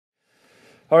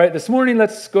All right, this morning,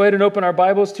 let's go ahead and open our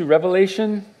Bibles to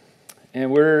Revelation. And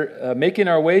we're making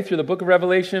our way through the book of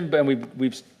Revelation, but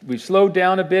we've slowed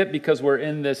down a bit because we're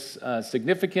in this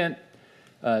significant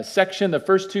section. The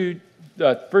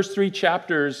first three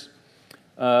chapters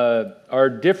are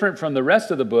different from the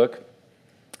rest of the book.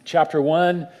 Chapter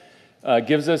 1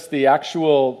 gives us the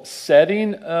actual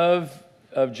setting of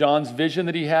John's vision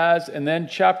that he has, and then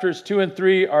chapters 2 and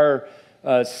 3 are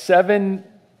 7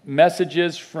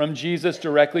 messages from Jesus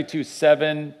directly to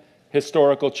 7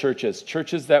 historical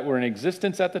churches that were in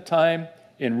existence at the time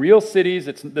in real cities.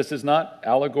 This is not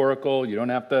allegorical. You don't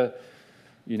have to,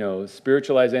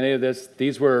 spiritualize any of this.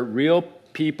 These were real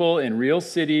people in real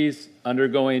cities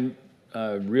undergoing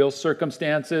real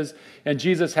circumstances, and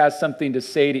Jesus has something to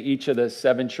say to each of the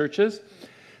 7 churches.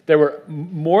 There were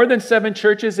more than 7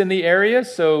 churches in the area,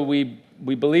 so we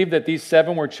believe that these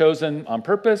 7 were chosen on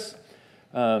purpose.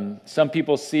 Some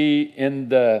people see in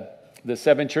the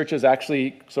 7 churches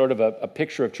actually sort of a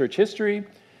picture of church history,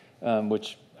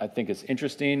 which I think is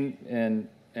interesting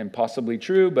and possibly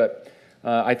true. But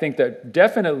I think that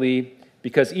definitely,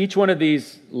 because each one of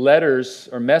these letters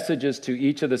or messages to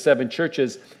each of the 7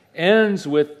 churches ends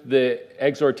with the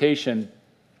exhortation,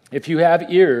 if you have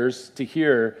ears to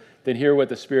hear, then hear what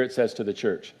the Spirit says to the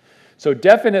church. So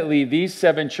definitely these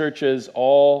 7 churches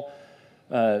all...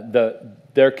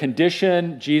 their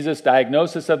condition, Jesus'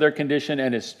 diagnosis of their condition,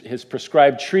 and his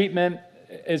prescribed treatment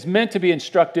is meant to be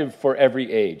instructive for every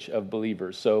age of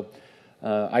believers. So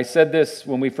I said this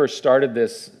when we first started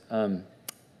this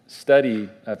study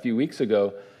a few weeks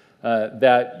ago,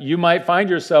 that you might find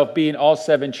yourself being all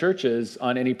 7 churches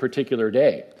on any particular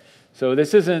day. So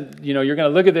this isn't, you're going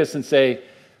to look at this and say,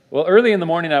 well, early in the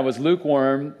morning I was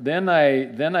lukewarm, then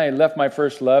I left my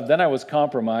first love, then I was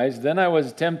compromised, then I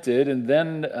was tempted, and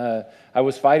then I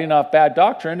was fighting off bad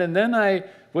doctrine, and then I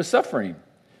was suffering.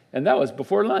 And that was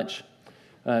before lunch.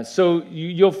 So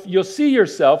you'll see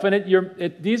yourself, and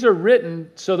these are written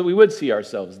so that we would see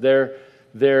ourselves. They're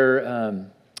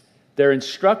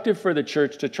instructive for the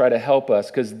church to try to help us,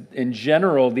 because in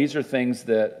general, these are things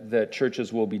that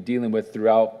churches will be dealing with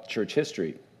throughout church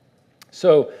history.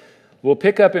 So we'll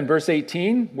pick up in verse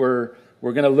 18. We're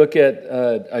going to look at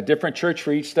a different church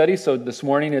for each study. So this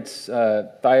morning it's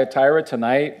Thyatira.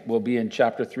 Tonight we'll be in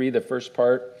chapter 3, the first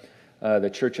part, the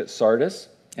church at Sardis.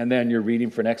 And then you're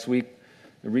reading for next week.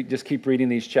 Just keep reading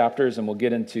these chapters, and we'll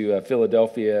get into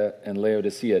Philadelphia and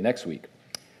Laodicea next week.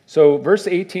 So verse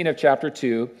 18 of chapter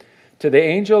 2, to the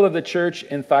angel of the church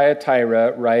in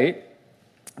Thyatira write,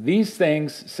 these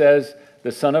things says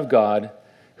the Son of God,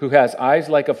 who has eyes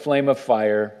like a flame of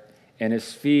fire, and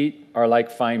his feet are like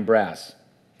fine brass.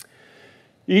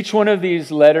 Each one of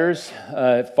these letters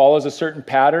follows a certain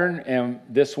pattern, and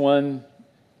this one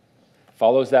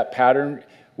follows that pattern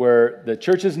where the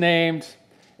church is named,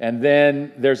 and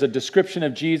then there's a description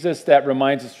of Jesus that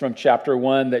reminds us from chapter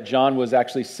 1 that John was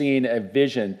actually seeing a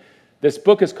vision. This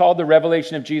book is called The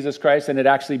Revelation of Jesus Christ, and it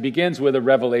actually begins with a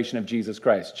revelation of Jesus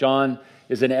Christ. John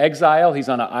is in exile. He's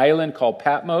on an island called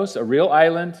Patmos, a real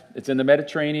island. It's in the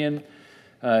Mediterranean.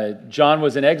 John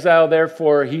was in exile,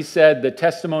 therefore he said the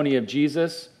testimony of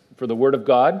Jesus for the Word of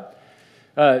God.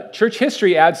 Church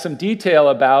history adds some detail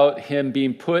about him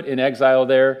being put in exile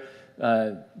there.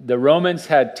 The Romans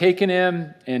had taken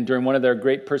him during one of their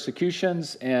great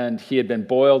persecutions, and he had been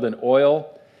boiled in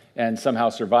oil and somehow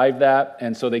survived that,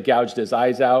 and so they gouged his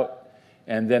eyes out,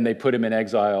 and then they put him in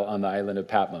exile on the island of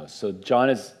Patmos. So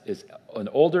John is an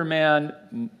older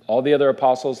man. All the other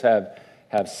apostles have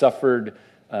suffered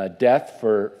death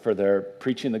for their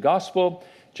preaching the gospel.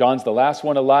 John's the last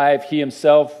one alive. He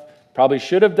himself probably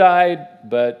should have died,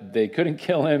 but they couldn't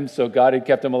kill him, so God had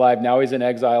kept him alive. Now he's in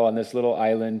exile on this little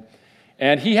island.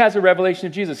 And he has a revelation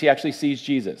of Jesus. He actually sees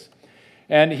Jesus.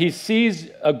 And he sees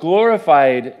a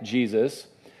glorified Jesus.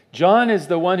 John is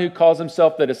the one who calls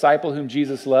himself the disciple whom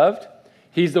Jesus loved.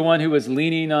 He's the one who was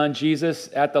leaning on Jesus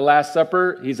at the Last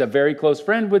Supper. He's a very close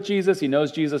friend with Jesus. He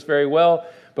knows Jesus very well.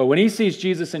 But when he sees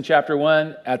Jesus in chapter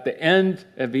 1, at the end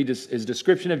of his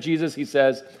description of Jesus, he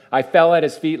says, I fell at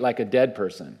his feet like a dead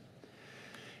person.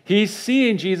 He's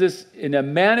seeing Jesus in a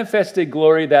manifested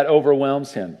glory that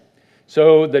overwhelms him.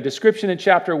 So the description in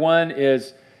chapter 1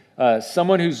 is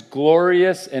someone who's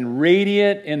glorious and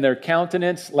radiant in their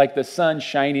countenance, like the sun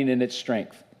shining in its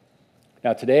strength.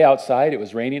 Now today outside, it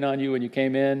was raining on you when you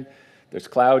came in. There's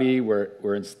cloudy.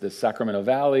 We're in the Sacramento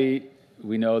Valley.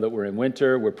 We know that we're in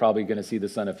winter. We're probably going to see the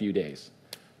sun a few days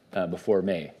before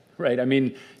May, right? I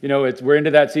mean, we're into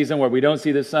that season where we don't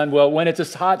see the sun. Well, when it's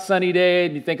a hot, sunny day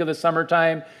and you think of the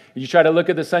summertime, you try to look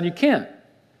at the sun, you can't.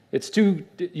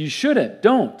 You shouldn't.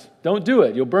 Don't do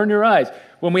it. You'll burn your eyes.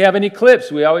 When we have an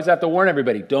eclipse, we always have to warn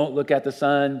everybody, don't look at the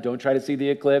sun. Don't try to see the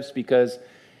eclipse, because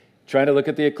trying to look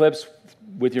at the eclipse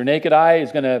with your naked eye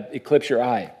is going to eclipse your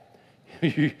eye.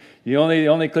 The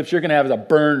only eclipse you're going to have is a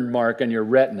burn mark on your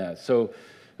retina. So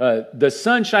the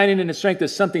sun shining in its strength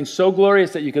is something so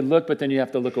glorious that you could look, but then you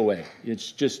have to look away.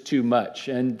 It's just too much.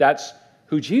 And that's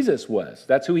who Jesus was.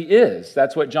 That's who he is.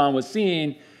 That's what John was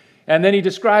seeing. And then he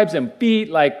describes him, feet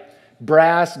like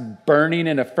brass burning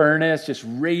in a furnace, just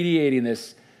radiating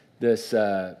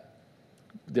the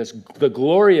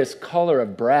glorious color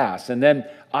of brass. And then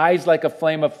eyes like a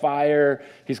flame of fire.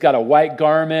 He's got a white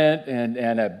garment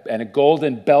and a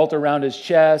golden belt around his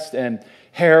chest, and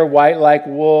hair white like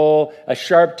wool, a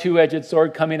sharp two-edged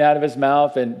sword coming out of his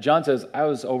mouth. And John says, I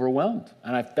was overwhelmed,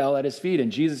 and I fell at his feet,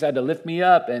 and Jesus had to lift me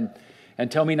up and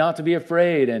tell me not to be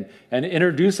afraid, and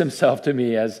introduce himself to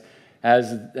me as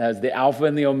the Alpha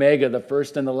and the Omega, the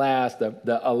first and the last,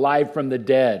 the alive from the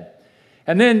dead.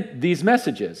 And then these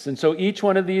messages. And so each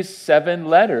one of these 7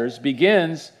 letters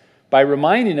begins by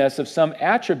reminding us of some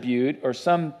attribute or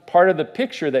some part of the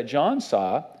picture that John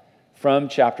saw from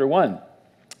chapter 1.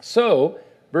 So,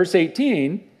 verse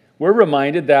 18, we're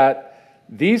reminded that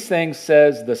these things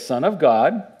says the Son of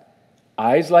God,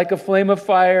 eyes like a flame of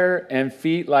fire and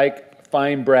feet like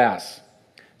fine brass.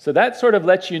 So that sort of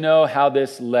lets you know how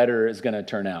this letter is going to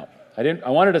turn out. I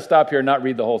wanted to stop here and not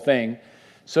read the whole thing,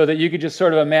 so that you could just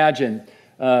sort of imagine,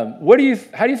 how do you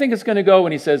think it's going to go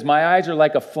when he says, my eyes are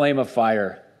like a flame of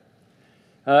fire?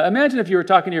 Imagine if you were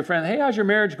talking to your friend, hey, how's your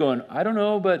marriage going? I don't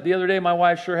know, but the other day my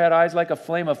wife sure had eyes like a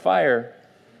flame of fire.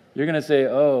 You're going to say,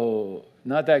 oh,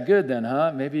 not that good then,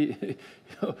 huh? Maybe,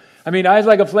 eyes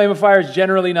like a flame of fire is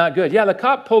generally not good. Yeah, the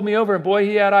cop pulled me over, and boy,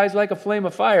 he had eyes like a flame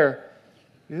of fire.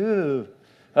 Ew.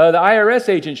 The IRS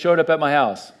agent showed up at my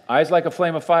house, eyes like a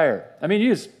flame of fire. You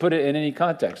just put it in any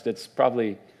context, it's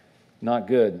probably not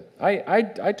good.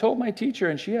 I told my teacher,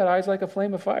 and she had eyes like a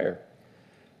flame of fire.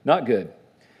 Not good.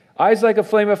 Eyes like a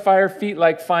flame of fire, feet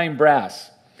like fine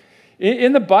brass.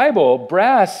 In the Bible,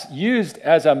 brass used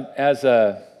as an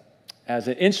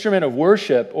instrument of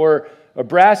worship, or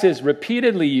brass is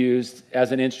repeatedly used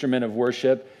as an instrument of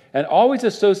worship, and always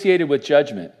associated with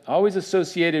judgment, always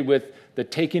associated with the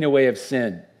taking away of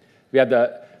sin. We have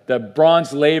the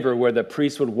bronze laver where the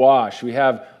priest would wash. We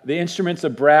have the instruments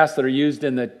of brass that are used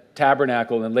in the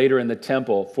tabernacle and later in the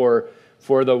temple for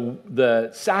the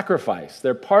sacrifice.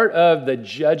 They're part of the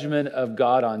judgment of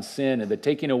God on sin and the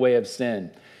taking away of sin.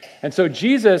 And so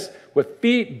Jesus, with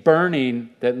feet burning,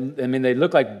 they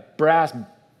look like brass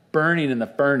burning in the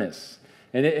furnace.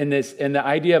 And the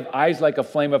idea of eyes like a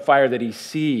flame of fire, that he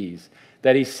sees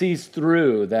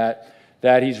through,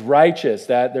 that he's righteous,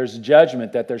 that there's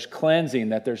judgment, that there's cleansing,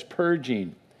 that there's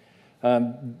purging.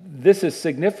 This is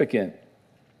significant.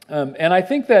 And I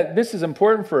think that this is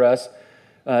important for us,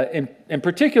 in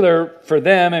particular for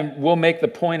them, and we'll make the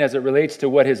point as it relates to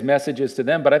what his message is to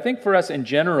them. But I think for us in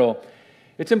general,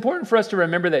 it's important for us to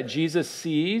remember that Jesus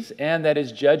sees and that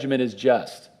his judgment is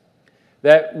just.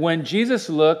 That when Jesus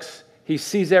looks, he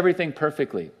sees everything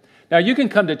perfectly. Now, you can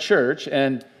come to church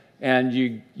and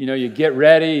you get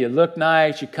ready, you look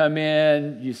nice, you come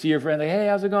in, you see your friend, like, hey,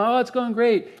 how's it going? Oh, it's going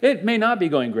great. It may not be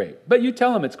going great, but you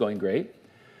tell them it's going great.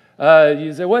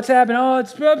 You say, what's happening? Oh,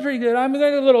 it's pretty good. I'm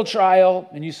going a little trial,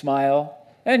 and you smile,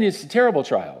 and it's a terrible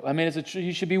trial.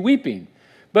 You should be weeping.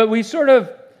 But we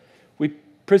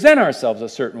present ourselves a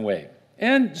certain way.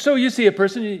 And so you see a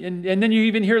person, and then you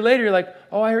even hear later, you're like,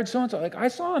 oh, I heard so-and-so. Like, I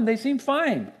saw them, they seemed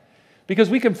fine. Because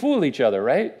we can fool each other,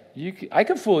 right? I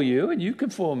can fool you, and you can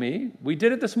fool me. We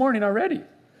did it this morning already,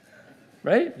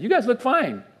 right? You guys look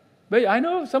fine. But I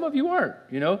know some of you aren't,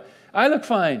 I look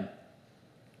fine.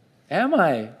 Am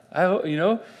I?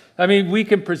 We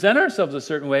can present ourselves a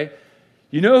certain way.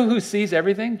 You know who sees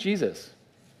everything? Jesus.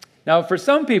 Now, for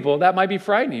some people, that might be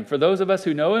frightening. For those of us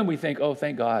who know him, we think, oh,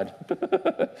 thank God.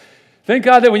 Thank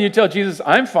God that when you tell Jesus,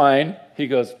 I'm fine, he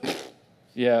goes,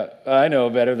 yeah, I know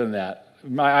better than that.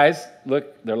 My eyes,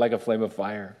 look, they're like a flame of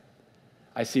fire.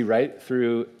 I see right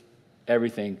through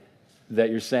everything that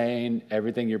you're saying,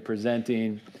 everything you're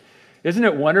presenting. Isn't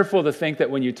it wonderful to think that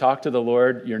when you talk to the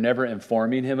Lord, you're never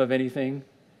informing him of anything?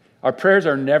 Our prayers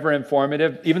are never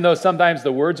informative, even though sometimes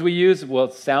the words we use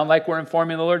will sound like we're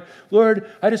informing the Lord.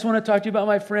 Lord, I just want to talk to you about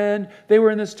my friend. They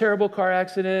were in this terrible car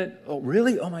accident. Oh,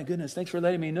 really? Oh, my goodness. Thanks for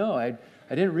letting me know. I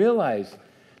didn't realize.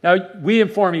 Now, we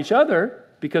inform each other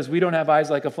because we don't have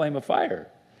eyes like a flame of fire.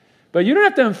 But you don't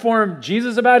have to inform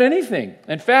Jesus about anything.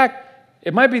 In fact,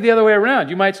 it might be the other way around.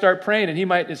 You might start praying and he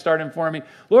might start informing,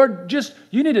 Lord,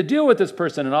 you need to deal with this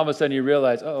person. And all of a sudden you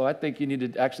realize, oh, I think you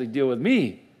need to actually deal with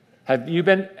me.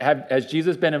 Has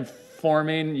Jesus been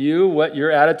informing you what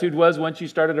your attitude was once you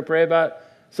started to pray about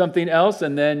something else,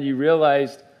 and then you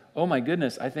realized, oh my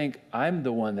goodness, I think I'm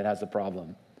the one that has the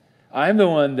problem. I'm the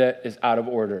one that is out of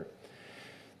order.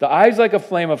 The eyes like a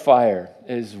flame of fire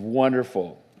is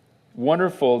wonderful.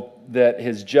 Wonderful that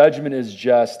his judgment is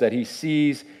just, that he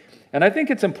sees. And I think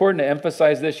it's important to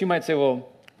emphasize this. You might say, well,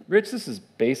 Rich, this is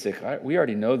basic. We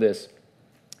already know this.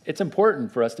 It's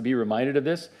important for us to be reminded of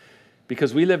this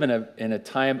because we live in a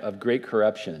time of great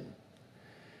corruption.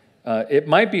 It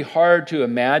might be hard to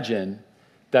imagine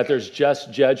that there's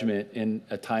just judgment in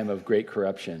a time of great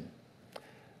corruption.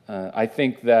 I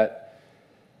think that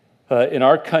in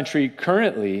our country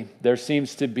currently, there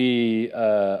seems to be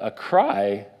a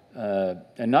cry,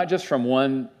 and not just from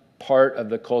one part of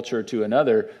the culture to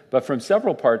another, but from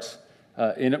several parts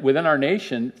within our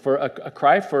nation, for a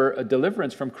cry for a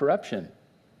deliverance from corruption.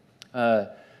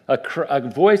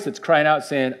 A voice that's crying out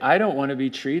saying, I don't want to be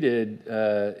treated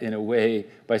in a way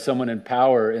by someone in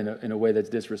power in a way that's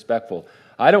disrespectful.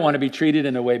 I don't want to be treated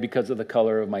in a way because of the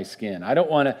color of my skin. I don't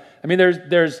want to, I mean,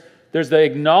 there's the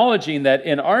acknowledging that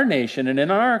in our nation and in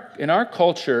our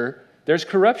culture, there's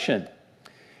corruption.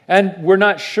 And we're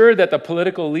not sure that the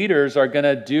political leaders are going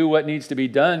to do what needs to be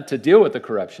done to deal with the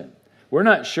corruption. We're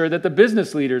not sure that the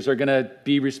business leaders are going to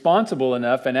be responsible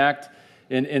enough and act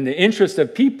in the interest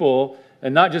of people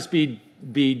and not just be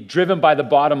driven by the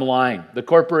bottom line, the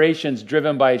corporations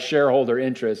driven by shareholder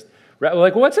interest.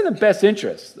 Like, what's in the best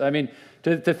interest? I mean,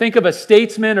 to think of a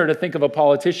statesman or to think of a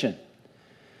politician.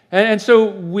 And so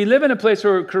we live in a place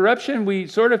where corruption, we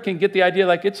sort of can get the idea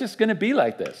like it's just going to be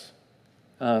like this.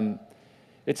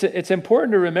 It's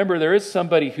important to remember there is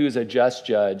somebody who's a just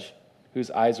judge, whose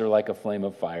eyes are like a flame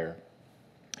of fire,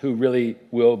 who really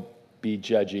will be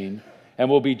judging, and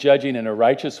will be judging in a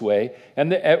righteous way.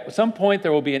 And at some point,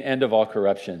 there will be an end of all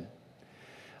corruption.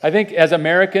 I think as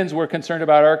Americans, we're concerned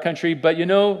about our country, but you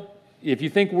know, if you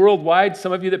think worldwide,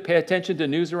 some of you that pay attention to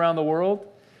news around the world,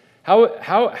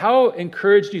 how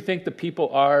encouraged do you think the people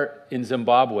are in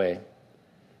Zimbabwe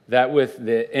that with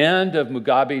the end of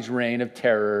Mugabe's reign of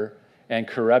terror and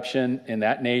corruption in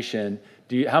that nation,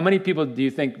 how many people do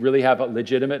you think really have a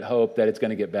legitimate hope that it's going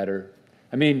to get better?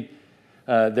 I mean,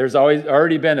 there's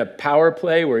already been a power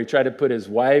play where he tried to put his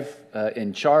wife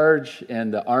in charge,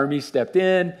 and the army stepped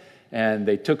in, and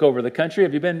they took over the country.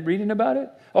 Have you been reading about it?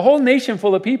 A whole nation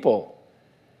full of people.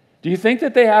 Do you think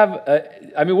that they have,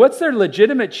 what's their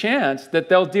legitimate chance that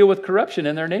they'll deal with corruption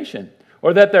in their nation?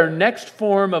 Or that their next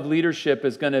form of leadership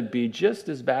is going to be just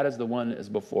as bad as the one as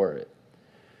before it?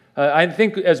 I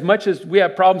think as much as we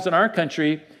have problems in our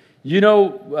country, you know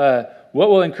what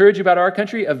will encourage you about our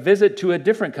country? A visit to a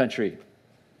different country.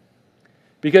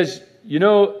 Because, you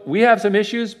know, we have some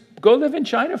issues. Go live in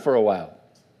China for a while.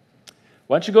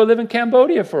 Why don't you go live in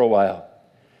Cambodia for a while?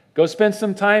 Go spend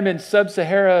some time in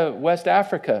sub-Sahara West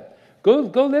Africa. Go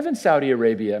live in Saudi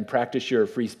Arabia and practice your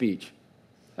free speech.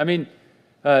 I mean,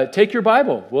 take your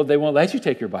Bible. Well, they won't let you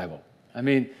take your Bible. I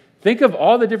mean, think of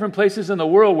all the different places in the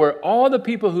world where all the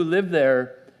people who live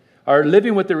there are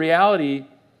living with the reality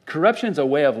corruption is a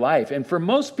way of life. And for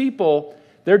most people,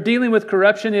 they're dealing with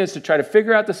corruption is to try to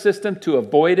figure out the system, to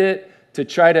avoid it, to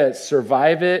try to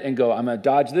survive it and go, I'm going to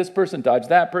dodge this person, dodge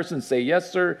that person, say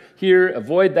yes, sir, here,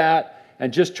 avoid that,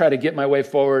 and just try to get my way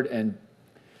forward and,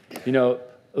 you know,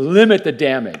 limit the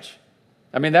damage.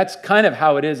 I mean, that's kind of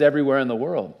how it is everywhere in the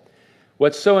world.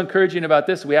 What's so encouraging about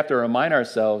this, we have to remind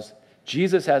ourselves,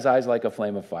 Jesus has eyes like a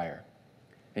flame of fire.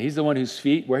 And he's the one whose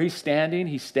feet, where he's standing,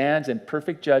 he stands in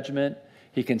perfect judgment.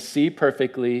 He can see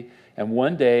perfectly. And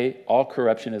one day, all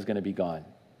corruption is going to be gone.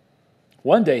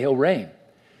 One day, he'll reign.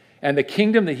 And the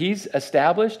kingdom that he's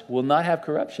established will not have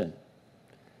corruption.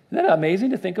 Isn't that amazing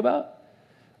to think about?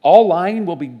 All lying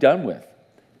will be done with.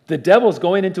 The devil's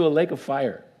going into a lake of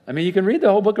fire. I mean, you can read the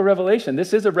whole book of Revelation.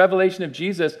 This is a revelation of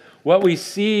Jesus. What we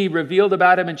see revealed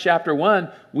about him in chapter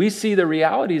 1, we see the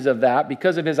realities of that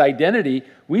because of his identity.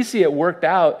 We see it worked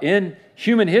out in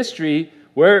human history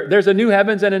where there's a new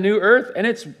heavens and a new earth, and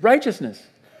it's righteousness.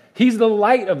 He's the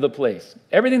light of the place.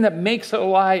 Everything that makes a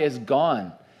lie is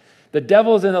gone. The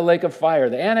devil's in the lake of fire.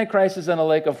 The Antichrist is in a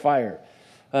lake of fire.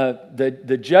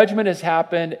 The judgment has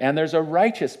happened, and there's a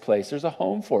righteous place. There's a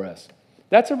home for us.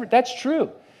 That's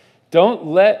true. Don't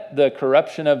let the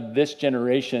corruption of this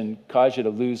generation cause you to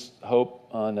lose hope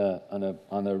on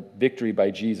a victory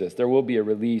by Jesus. There will be a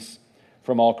release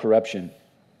from all corruption.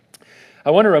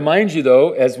 I want to remind you,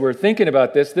 though, as we're thinking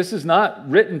about this, this is not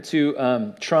written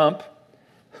to Trump.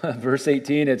 Verse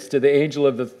 18, it's to the angel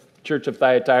of the church of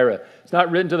Thyatira. It's not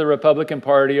written to the Republican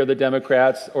Party or the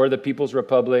Democrats or the People's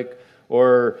Republic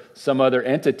or some other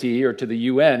entity or to the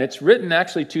UN. It's written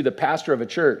actually to the pastor of a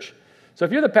church. So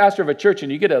if you're the pastor of a church and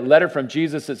you get a letter from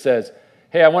Jesus that says,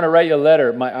 hey, I want to write you a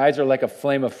letter. My eyes are like a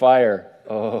flame of fire.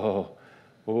 Oh,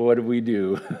 what do we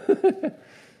do?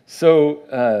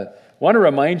 So want to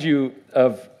remind you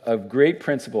of a great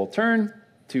principle. Turn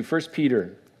to 1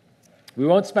 Peter. We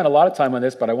won't spend a lot of time on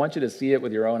this, but I want you to see it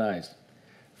with your own eyes.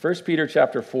 1 Peter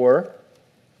chapter 4,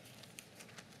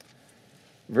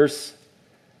 verse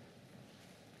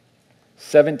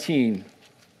 17.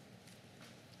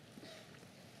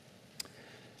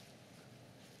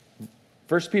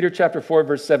 First Peter chapter 4,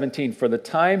 verse 17. For the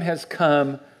time has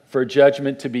come for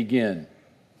judgment to begin.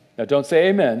 Now don't say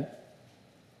amen.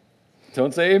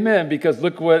 Don't say amen, because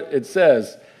look what it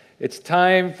says. It's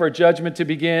time for judgment to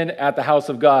begin at the house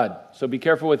of God. So be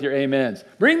careful with your amens.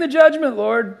 Bring the judgment,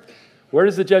 Lord. Where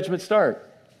does the judgment start?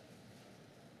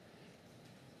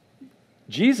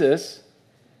 Jesus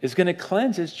is going to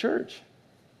cleanse his church.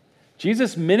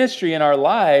 Jesus' ministry in our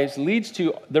lives leads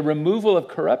to the removal of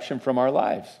corruption from our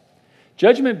lives.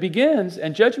 Judgment begins,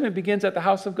 and judgment begins at the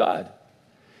house of God.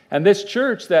 And this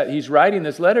church that he's writing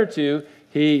this letter to,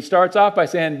 he starts off by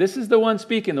saying, this is the one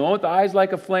speaking, the one with the eyes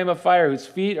like a flame of fire, whose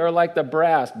feet are like the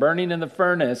brass burning in the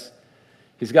furnace.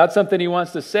 He's got something he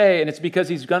wants to say, and it's because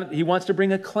he wants to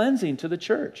bring a cleansing to the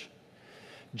church.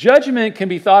 Judgment can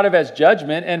be thought of as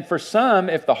judgment, and for some,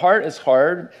 if the heart is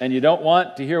hard and you don't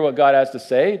want to hear what God has to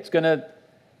say, it's going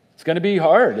to be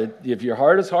hard. If your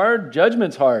heart is hard,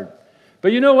 judgment's hard.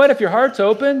 But you know what? If your heart's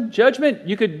open, judgment,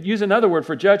 you could use another word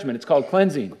for judgment. It's called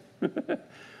cleansing.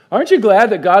 Aren't you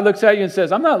glad that God looks at you and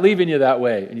says, I'm not leaving you that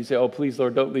way? And you say, oh, please,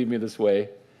 Lord, don't leave me this way.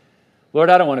 Lord,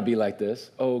 I don't want to be like this.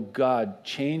 Oh, God,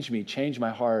 change me, change my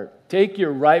heart. Take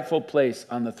your rightful place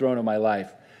on the throne of my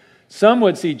life. Some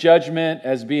would see judgment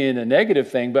as being a negative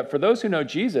thing, but for those who know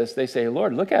Jesus, they say,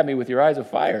 Lord, look at me with your eyes of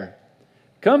fire.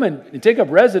 Come and take up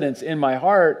residence in my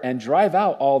heart and drive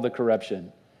out all the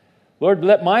corruption. Lord,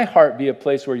 let my heart be a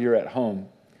place where you're at home.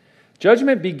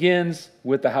 Judgment begins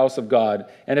with the house of God.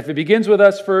 And if it begins with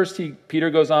us first, Peter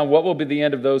goes on, what will be the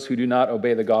end of those who do not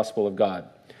obey the gospel of God?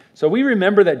 So we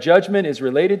remember that judgment is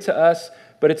related to us,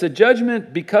 but it's a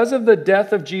judgment because of the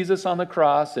death of Jesus on the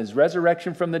cross, his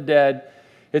resurrection from the dead.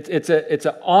 It's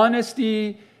an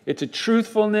honesty, it's a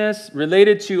truthfulness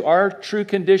related to our true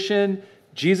condition.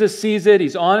 Jesus sees it,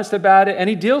 he's honest about it, and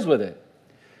he deals with it.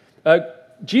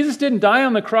 Jesus didn't die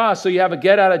on the cross so you have a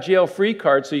get-out-of-jail-free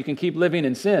card so you can keep living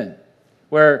in sin.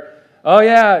 Where, oh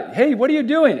yeah, hey, what are you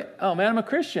doing? Oh man, I'm a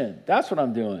Christian. That's what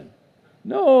I'm doing.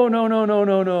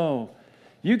 No.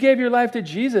 You gave your life to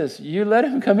Jesus. You let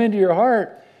him come into your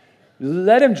heart.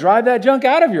 Let him drive that junk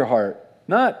out of your heart.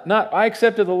 Not I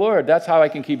accepted the Lord. That's how I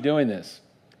can keep doing this.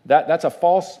 That's a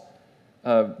false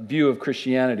view of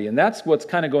Christianity. And that's what's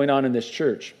kind of going on in this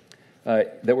church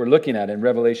that we're looking at in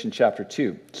Revelation chapter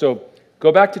 2. So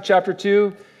go back to chapter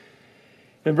 2.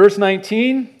 In verse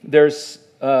 19, there's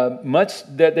much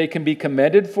that they can be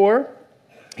commended for.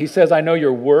 He says, I know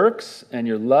your works and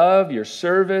your love, your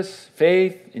service,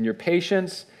 faith, and your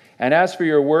patience. And as for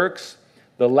your works,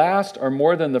 the last are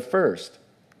more than the first.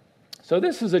 So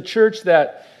this is a church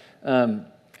that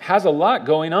has a lot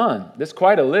going on. This is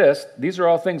quite a list. These are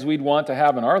all things we'd want to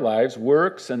have in our lives: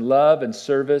 works and love and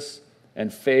service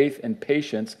and faith and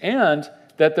patience, and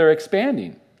that they're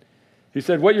expanding. He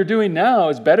said, what you're doing now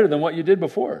is better than what you did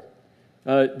before.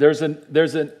 There's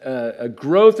a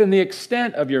growth in the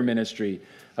extent of your ministry,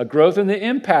 a growth in the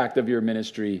impact of your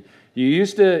ministry. You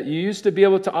used to be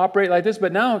able to operate like this,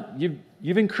 but now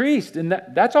you've increased, and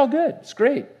that's all good. It's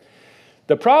great.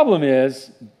 The problem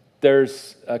is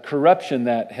there's a corruption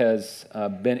that has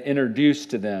been introduced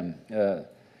to them.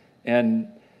 And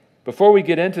before we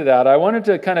get into that, I wanted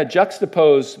to kind of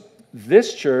juxtapose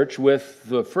this church with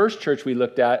the first church we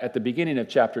looked at the beginning of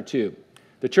chapter 2.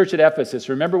 The church at Ephesus.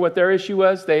 Remember what their issue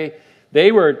was?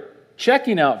 They were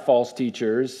checking out false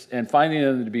teachers and finding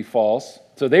them to be false.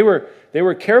 So they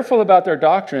were careful about their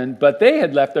doctrine, but they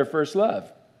had left their first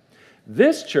love.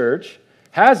 This church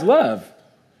has love,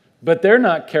 but they're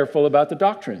not careful about the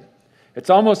doctrine. It's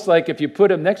almost like if you put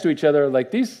them next to each other, like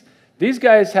these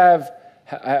guys have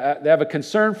a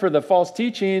concern for the false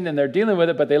teaching and they're dealing with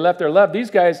it, but they left their love. These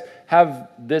guys have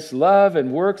this love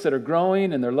and works that are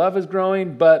growing, and their love is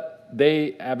growing, but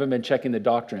they haven't been checking the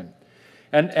doctrine.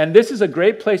 And this is a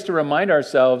great place to remind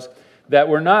ourselves that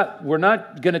we're not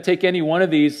going to take any one of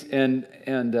these and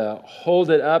hold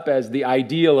it up as the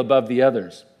ideal above the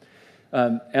others.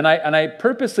 And I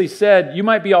purposely said you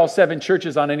might be all 7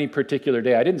 churches on any particular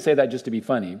day. I didn't say that just to be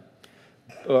funny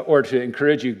or to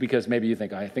encourage you, because maybe you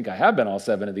think I have been all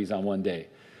 7 of these on one day.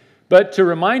 but to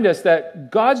remind us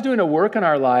that God's doing a work in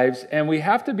our lives, and we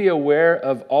have to be aware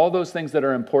of all those things that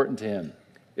are important to him.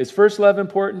 Is first love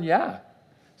important? Yeah.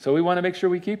 So we want to make sure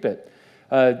we keep it.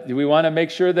 Do we want to make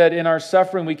sure that in our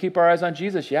suffering we keep our eyes on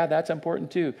Jesus? Yeah, that's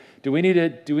important too. Do we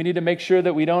need to make sure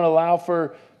that we don't allow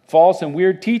for false and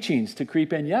weird teachings to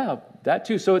creep in? Yeah, that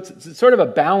too. So it's sort of a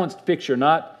balanced picture.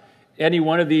 Not any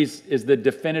one of these is the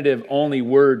definitive only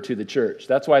word to the church.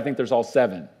 That's why I think there's all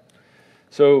 7.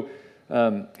 So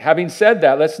having said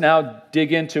that, let's now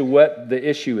dig into what the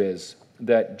issue is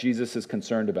that Jesus is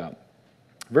concerned about.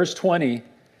 Verse 20,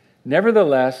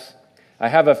 nevertheless, I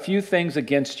have a few things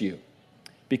against you,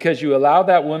 because you allow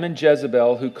that woman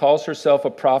Jezebel, who calls herself a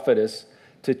prophetess,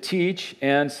 to teach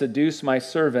and seduce my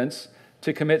servants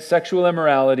to commit sexual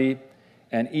immorality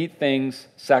and eat things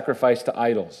sacrificed to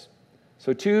idols.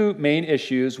 So 2 main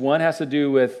issues. One has to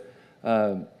do with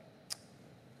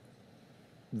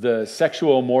the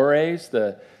sexual mores,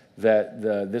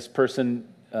 this person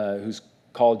who's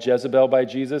called Jezebel by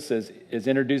Jesus is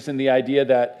introducing the idea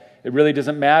that it really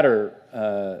doesn't matter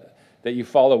that you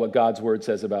follow what God's word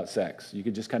says about sex. You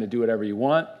can just kind of do whatever you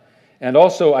want. And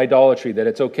also idolatry, that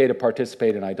it's okay to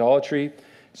participate in idolatry.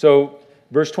 So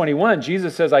verse 21,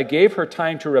 Jesus says, I gave her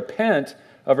time to repent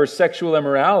of her sexual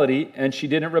immorality, and she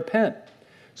didn't repent.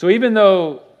 So even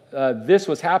though this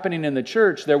was happening in the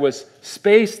church, there was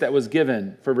space that was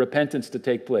given for repentance to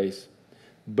take place.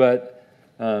 But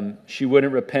she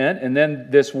wouldn't repent. And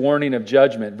then this warning of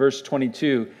judgment. Verse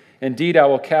 22, indeed, I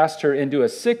will cast her into a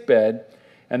sickbed,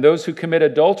 and those who commit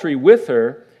adultery with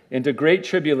her into great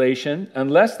tribulation,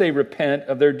 unless they repent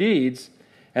of their deeds.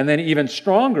 And then even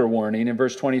stronger warning in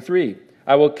verse 23,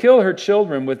 I will kill her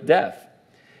children with death.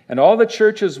 And all the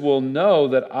churches will know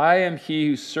that I am he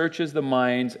who searches the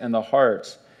minds and the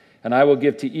hearts, and I will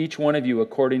give to each one of you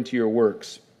according to your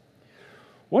works.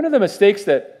 One of the mistakes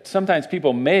that sometimes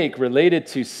people make related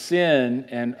to sin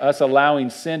and us allowing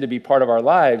sin to be part of our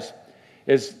lives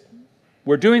is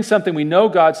we're doing something we know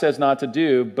God says not to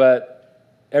do, but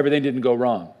everything didn't go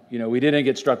wrong. We didn't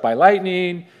get struck by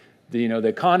lightning, the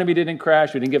economy didn't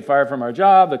crash, we didn't get fired from our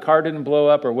job, the car didn't blow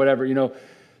up or whatever,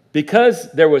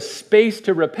 Because there was space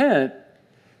to repent,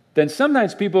 then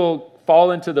sometimes people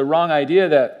fall into the wrong idea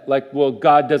that,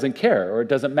 God doesn't care, or it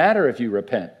doesn't matter if you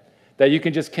repent, that you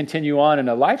can just continue on in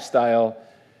a lifestyle.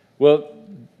 Well,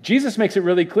 Jesus makes it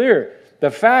really clear. The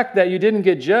fact that you didn't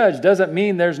get judged doesn't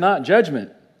mean there's not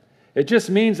judgment. It just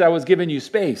means I was giving you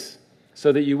space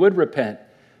so that you would repent.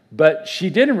 But she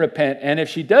didn't repent, and if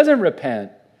she doesn't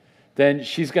repent, then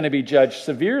she's going to be judged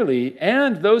severely,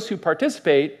 and those who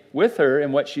participate with her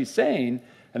in what she's saying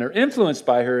and are influenced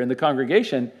by her in the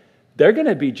congregation, they're going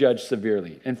to be judged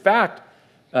severely. In fact,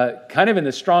 kind of in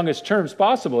the strongest terms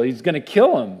possible, he's going to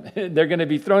kill them. They're going to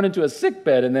be thrown into a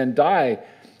sickbed and then die,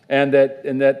 and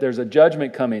that there's a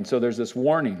judgment coming. So there's this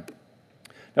warning.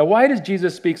 Now, why does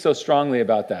Jesus speak so strongly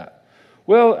about that?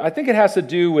 Well, I think it has to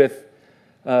do with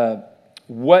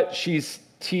what she's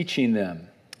teaching them.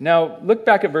 Now, look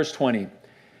back at verse 20.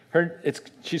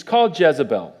 She's called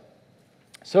Jezebel.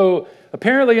 So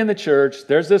apparently in the church,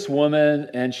 there's this woman,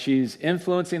 and she's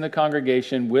influencing the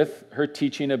congregation with her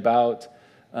teaching about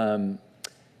the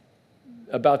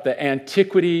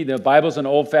antiquity. The Bible's an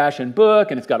old-fashioned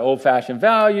book, and it's got old-fashioned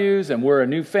values, and we're a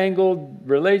newfangled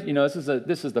relation.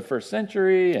 This is the first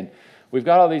century, and we've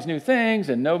got all these new things,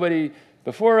 and nobody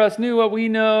before us knew what we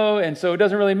know, and so it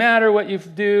doesn't really matter what you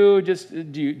do. Just are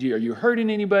you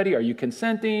hurting anybody? Are you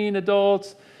consenting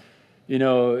adults?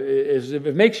 If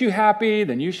it makes you happy,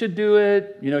 then you should do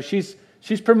it.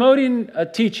 She's promoting a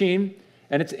teaching,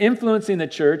 and it's influencing the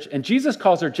church, and Jesus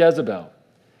calls her Jezebel.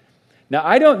 Now,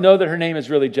 I don't know that her name is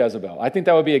really Jezebel. I think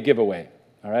that would be a giveaway,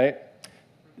 all right?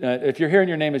 If you're hearing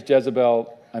your name is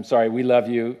Jezebel, I'm sorry, we love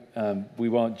you. We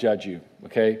won't judge you,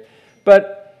 okay?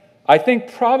 But I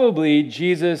think probably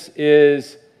Jesus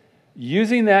is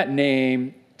using that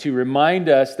name to remind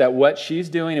us that what she's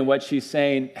doing and what she's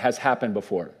saying has happened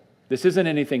before. This isn't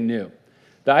anything new.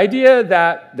 The idea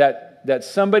that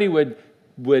somebody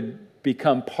would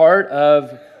become part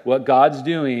of what God's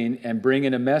doing and bring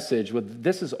in a message, well,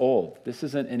 this is old. This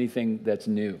isn't anything that's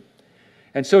new.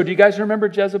 And so do you guys remember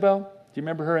Jezebel? Do you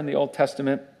remember her in the Old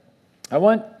Testament? I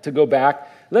want to go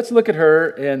back. Let's look at her,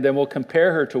 and then we'll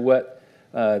compare her to what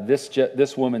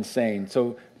this woman's saying.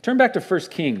 So turn back to 1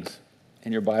 Kings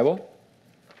in your Bible.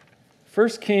 1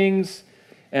 Kings,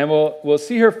 and we'll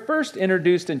see her first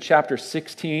introduced in chapter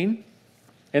 16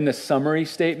 in the summary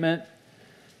statement.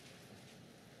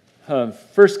 1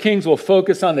 Kings will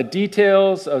focus on the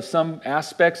details of some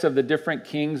aspects of the different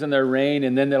kings and their reign,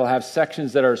 and then they'll have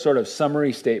sections that are sort of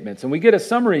summary statements. And we get a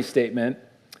summary statement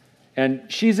And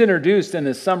she's introduced in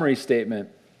this summary statement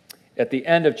at the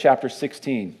end of chapter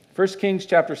 16. 1 Kings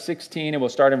chapter 16, and we'll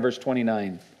start in verse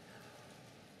 29.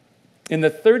 In the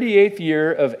 38th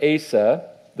year of Asa,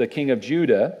 the king of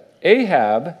Judah,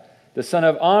 Ahab, the son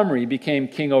of Omri, became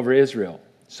king over Israel.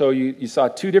 So you saw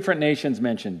two different nations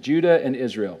mentioned, Judah and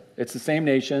Israel. It's the same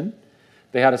nation.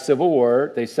 They had a civil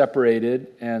war. They separated,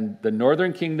 and the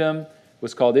northern kingdom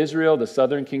was called Israel. The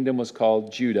southern kingdom was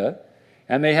called Judah.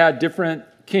 And they had different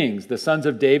kings. The sons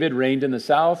of David reigned in the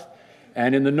south,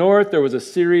 and in the north there was a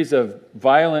series of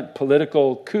violent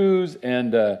political coups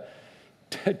and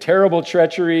terrible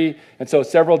treachery. And so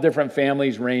several different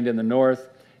families reigned in the north.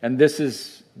 And this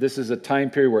is a time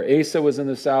period where Asa was in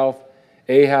the south,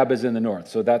 Ahab is in the north.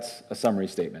 So that's a summary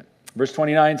statement. Verse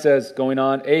 29 says, going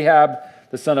on, Ahab,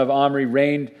 the son of Omri,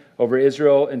 reigned over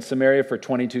Israel and Samaria for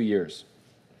 22 years.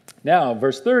 Now,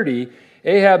 verse 30,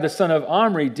 Ahab, the son of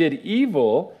Omri, did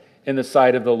evil in the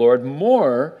sight of the Lord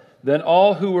more than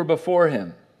all who were before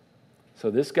him. So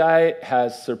this guy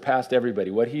has surpassed everybody.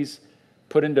 What he's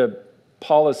put into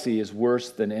policy is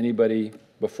worse than anybody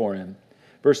before him.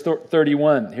 Verse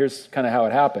 31, here's kind of how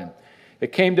it happened.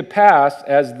 It came to pass,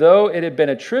 as though it had been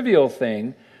a trivial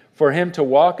thing for him to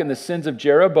walk in the sins of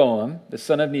Jeroboam, the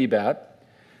son of Nebat.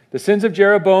 The sins of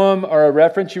Jeroboam are a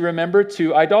reference, you remember,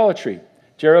 to idolatry.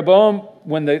 Jeroboam,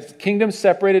 when the kingdom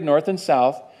separated north and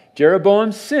south,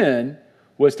 Jeroboam's sin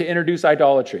was to introduce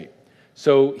idolatry.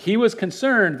 So he was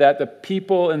concerned that the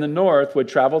people in the north would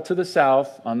travel to the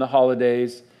south on the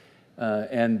holidays,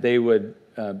 and they would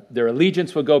their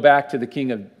allegiance would go back to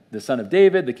the son of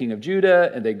David, the king of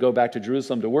Judah, and they'd go back to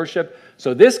Jerusalem to worship.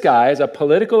 So this guy, as a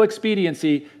political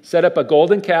expediency, set up a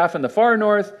golden calf in the far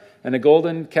north and a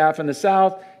golden calf in the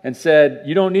south and said,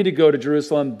 you don't need to go to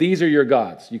Jerusalem. These are your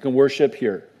gods. You can worship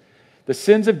here. The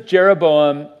sins of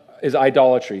Jeroboam is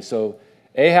idolatry. So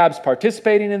Ahab's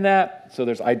participating in that. So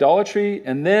there's idolatry.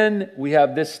 And then we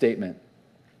have this statement.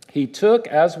 He took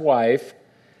as wife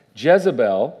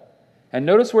Jezebel, and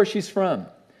notice where she's from,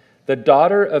 the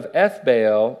daughter of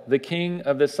Ethbaal, the king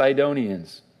of the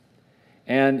Sidonians.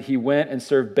 And he went and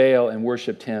served Baal and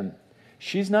worshipped him.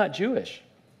 She's not Jewish.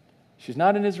 She's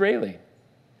not an Israeli.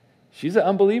 She's an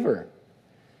unbeliever.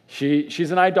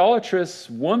 She's an idolatrous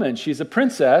woman. She's a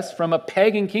princess from a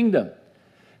pagan kingdom.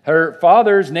 Her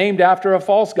father's named after a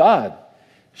false god.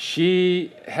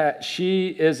 She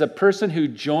is a person who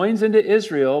joins into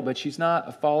Israel, but she's not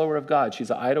a follower of God. She's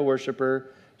an idol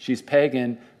worshiper. She's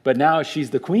pagan, but now she's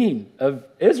the queen of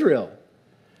Israel.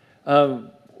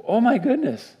 Oh my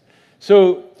goodness.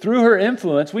 So through her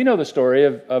influence, we know the story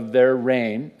of their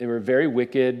reign. They were very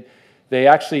wicked. They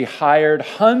actually hired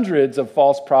hundreds of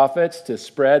false prophets to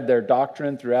spread their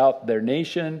doctrine throughout their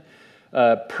nation.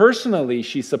 Personally,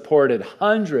 she supported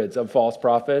hundreds of false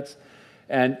prophets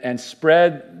and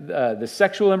spread the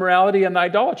sexual immorality and the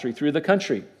idolatry through the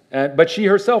country. But she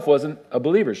herself wasn't a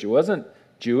believer. She wasn't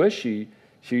Jewish.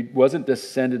 She wasn't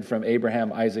descended from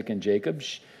Abraham, Isaac, and Jacob.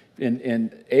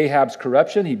 In Ahab's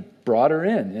corruption, he brought her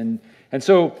in. And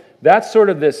so that's sort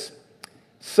of this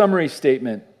summary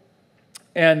statement.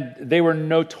 And they were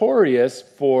notorious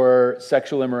for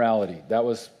sexual immorality. That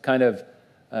was kind of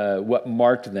what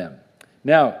marked them.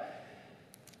 Now,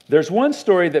 there's one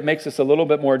story that makes this a little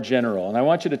bit more general, and I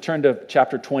want you to turn to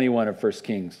chapter 21 of 1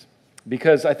 Kings,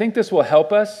 because I think this will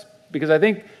help us, because I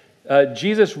think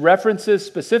Jesus references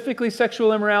specifically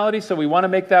sexual immorality, so we want to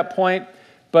make that point,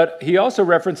 but he also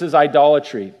references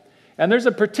idolatry. And there's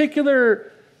a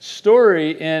particular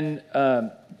story in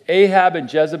Ahab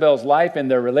and Jezebel's life and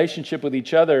their relationship with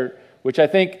each other, which I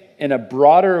think in a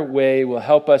broader way will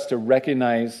help us to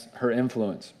recognize her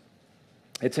influence.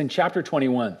 It's in chapter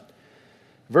 21,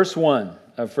 verse 1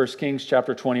 of 1 Kings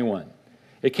chapter 21.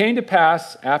 It came to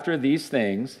pass after these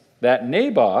things that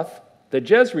Naboth, the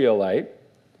Jezreelite,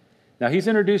 now he's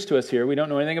introduced to us here. We don't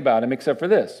know anything about him except for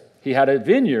this. He had a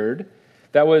vineyard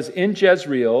that was in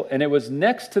Jezreel, and it was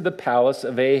next to the palace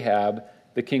of Ahab,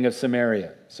 the king of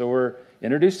Samaria. So we're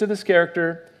introduced to this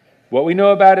character. What we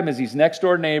know about him is he's next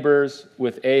door neighbors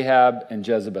with Ahab and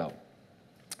Jezebel.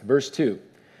 Verse 2,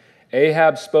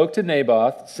 Ahab spoke to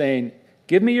Naboth, saying,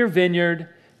 give me your vineyard,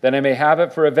 that I may have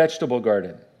it for a vegetable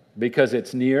garden, because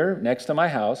it's next to my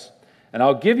house, and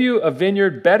I'll give you a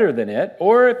vineyard better than it,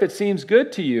 or if it seems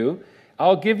good to you,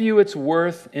 I'll give you its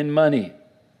worth in money.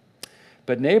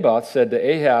 But Naboth said to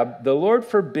Ahab, the Lord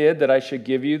forbid that I should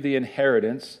give you the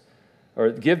inheritance, or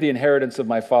give the inheritance of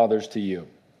my fathers to you.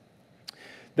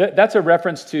 That's a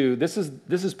reference to, this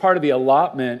is part of the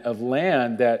allotment of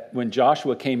land that when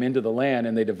Joshua came into the land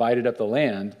and they divided up the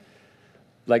land,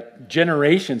 like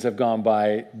generations have gone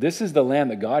by, this is the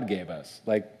land that God gave us.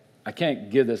 Like I can't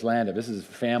give this land up. This is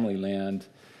family land.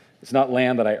 It's not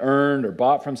land that I earned or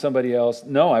bought from somebody else.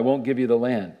 No, I won't give you the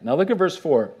land. Now look at verse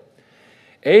 4.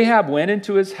 Ahab went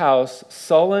into his house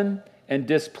sullen and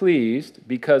displeased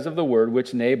because of the word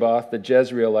which Naboth the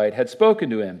Jezreelite had spoken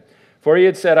to him. For he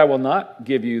had said, I will not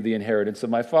give you the inheritance of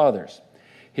my fathers.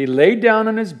 He laid down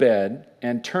on his bed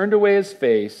and turned away his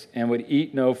face and would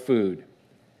eat no food.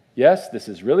 Yes, this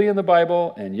is really in the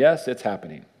Bible, and yes, it's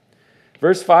happening.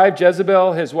 Verse 5,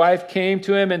 Jezebel, his wife, came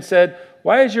to him and said,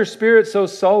 why is your spirit so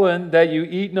sullen that you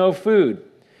eat no food?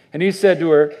 And he said to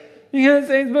her,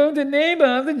 because I spoke to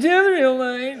Naboth the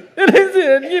Jezreelite, and I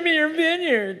said, give me your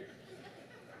vineyard.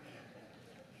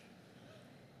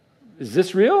 Is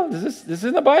this real? This is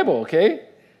in the Bible, okay?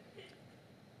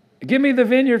 Give me the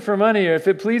vineyard for money, or if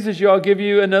it pleases you, I'll give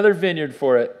you another vineyard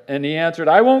for it. And he answered,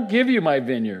 I won't give you my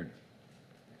vineyard.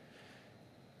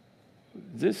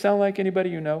 Does this sound like anybody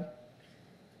you know?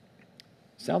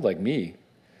 Sounds like me.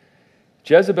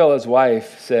 Jezebel, his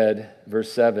wife, said,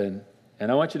 verse 7,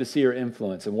 and I want you to see her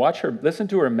influence and watch her, listen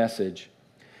to her message.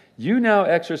 You now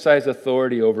exercise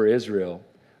authority over Israel.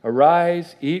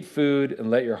 Arise, eat food, and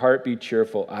let your heart be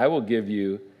cheerful. I will give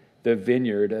you the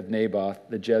vineyard of Naboth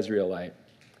the Jezreelite.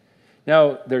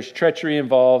 Now, there's treachery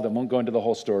involved. I won't go into the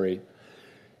whole story.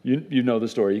 You know the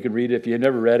story. You can read it. If you've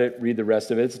never read it, read the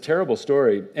rest of it. It's a terrible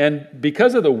story. And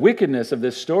because of the wickedness of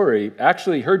this story,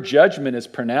 actually her judgment is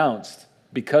pronounced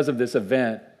because of this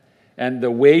event. And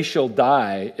the way she'll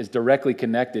die is directly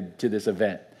connected to this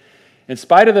event. In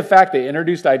spite of the fact they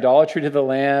introduced idolatry to the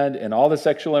land and all the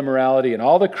sexual immorality and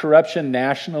all the corruption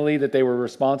nationally that they were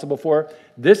responsible for,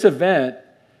 this event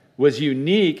was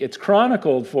unique. It's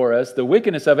chronicled for us, the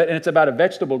wickedness of it, and it's about a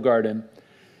vegetable garden.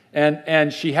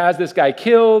 And she has this guy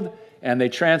killed, and they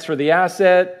transfer the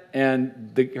asset,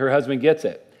 and her husband gets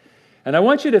it. And I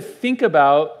want you to think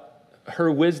about her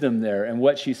wisdom there and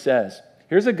what she says.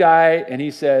 Here's a guy, and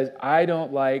he says, I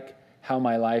don't like how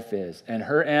my life is. And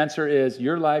her answer is,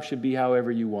 your life should be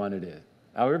however you want it is,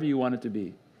 however you want it to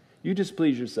be. You just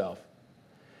please yourself.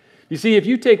 You see, if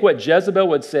you take what Jezebel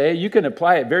would say, you can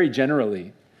apply it very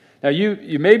generally. Now,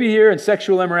 you may be here and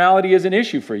sexual immorality is an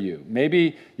issue for you.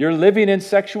 Maybe you're living in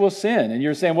sexual sin and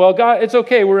you're saying, well, God, it's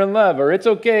okay, we're in love, or it's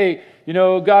okay,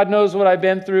 God knows what I've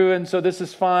been through and so this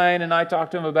is fine, and I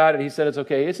talked to him about it, he said it's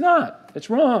okay. It's not.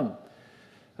 It's wrong.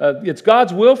 It's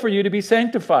God's will for you to be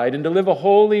sanctified and to live a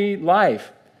holy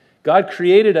life. God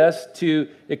created us to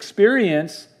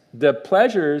experience the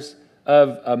pleasures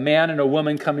of a man and a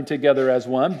woman coming together as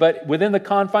one, but within the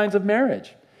confines of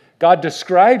marriage. God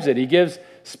describes it. He gives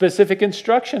specific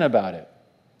instruction about it.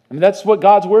 I mean, that's what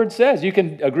God's word says. You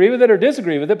can agree with it or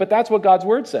disagree with it, but that's what God's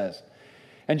word says.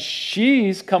 And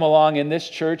she's come along in this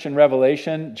church in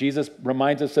Revelation. Jesus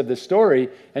reminds us of this story,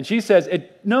 and she says,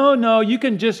 no, you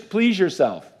can just please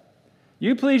yourself.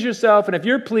 You please yourself, and if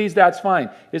you're pleased, that's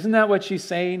fine. Isn't that what she's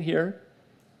saying here?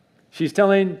 She's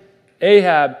telling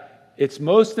Ahab, it's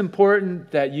most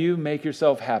important that you make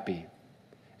yourself happy,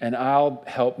 and I'll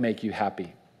help make you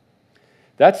happy.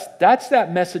 That's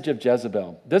that message of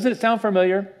Jezebel. Doesn't it sound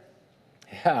familiar?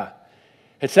 Yeah.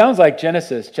 It sounds like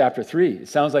Genesis chapter 3. It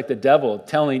sounds like the devil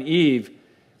telling Eve,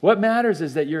 what matters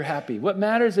is that you're happy. What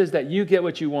matters is that you get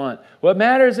what you want. What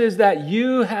matters is that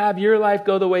you have your life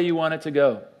go the way you want it to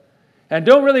go. And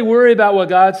don't really worry about what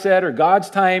God said or God's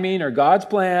timing or God's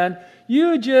plan.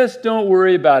 You just don't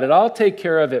worry about it. I'll take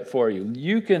care of it for you.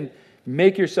 You can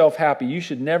make yourself happy. You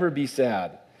should never be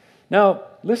sad. Now,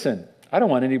 listen, I don't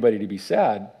want anybody to be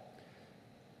sad.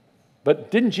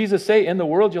 But didn't Jesus say, in the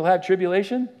world you'll have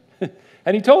tribulation?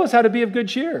 And he told us how to be of good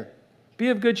cheer. Be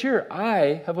of good cheer.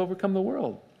 I have overcome the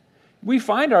world. We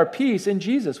find our peace in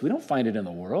Jesus. We don't find it in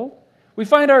the world. We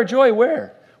find our joy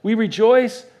where? We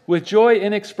rejoice with joy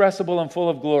inexpressible and full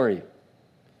of glory.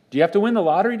 Do you have to win the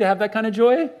lottery to have that kind of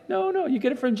joy? No, you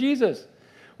get it from Jesus.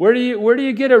 Where do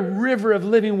you get a river of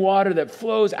living water that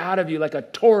flows out of you like a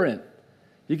torrent?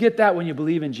 You get that when you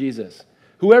believe in Jesus.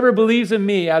 Whoever believes in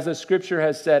me, as the scripture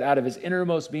has said, out of his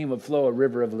innermost being will flow a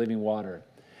river of living water.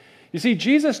 You see,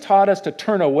 Jesus taught us to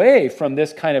turn away from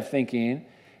this kind of thinking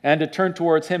and to turn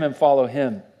towards him and follow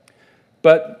him.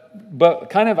 But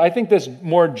kind of, I think this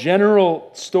more general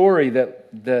story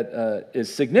that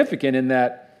is significant in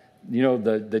that,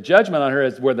 the judgment on her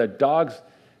is where the dogs,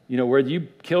 where you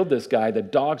killed this guy, the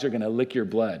dogs are going to lick your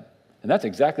blood. And that's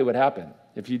exactly what happened.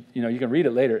 If you can read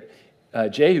it later.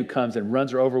 Jehu comes and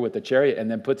runs her over with the chariot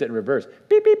and then puts it in reverse.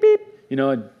 Beep, beep, beep.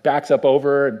 And backs up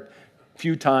over a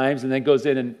few times and then goes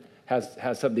in and has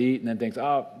something to eat and then thinks,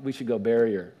 we should go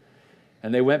bury her.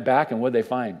 And they went back, and what did they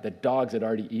find? The dogs had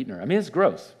already eaten her. I mean, it's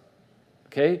gross,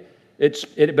 okay?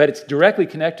 But it's directly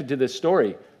connected to this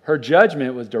story. her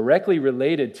judgment was directly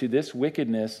related to this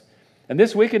wickedness. And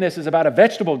this wickedness is about a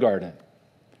vegetable garden.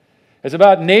 It's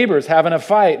about neighbors having a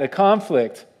fight, a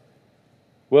conflict.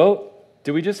 Well,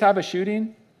 did we just have a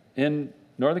shooting in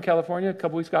Northern California a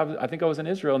couple weeks ago? I think I was in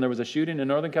Israel, and there was a shooting in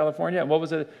Northern California. And what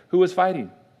was it? Who was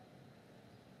fighting?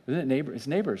 Isn't it neighbors? It's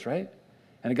neighbors, right?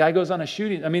 And a guy goes on a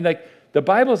shooting. I mean, like, the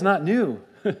Bible's not new.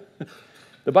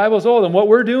 The Bible's old, and what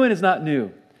we're doing is not new.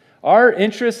 Our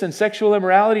interest in sexual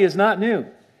immorality is not new.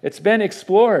 It's been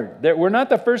explored. We're not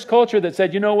the first culture that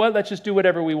said, you know what, let's just do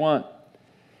whatever we want.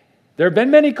 There have been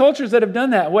many cultures that have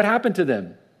done that. What happened to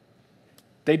them?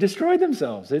 They destroyed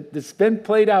themselves. It's been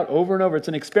played out over and over. It's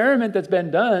an experiment that's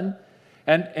been done.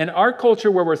 And our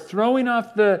culture, where we're throwing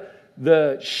off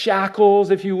the shackles,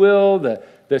 if you will,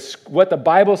 what the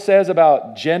Bible says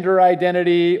about gender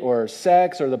identity or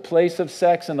sex or the place of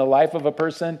sex in the life of a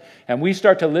person, and we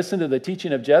start to listen to the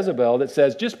teaching of Jezebel that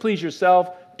says, just please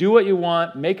yourself, do what you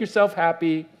want, make yourself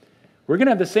happy, we're going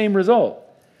to have the same result.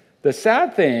 The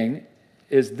sad thing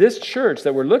is this church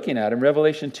that we're looking at in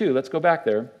Revelation 2, let's go back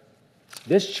there,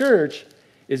 this church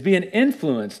is being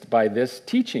influenced by this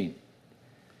teaching.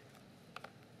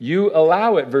 You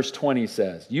allow it, verse 20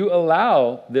 says. You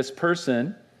allow this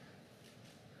person.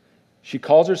 She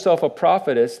calls herself a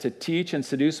prophetess to teach and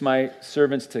seduce my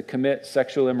servants to commit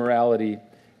sexual immorality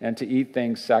and to eat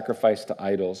things sacrificed to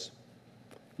idols.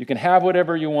 You can have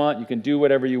whatever you want. You can do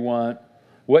whatever you want.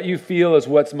 What you feel is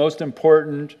what's most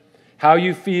important. How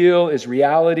you feel is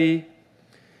reality.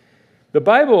 The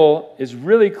Bible is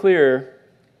really clear.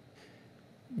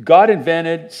 God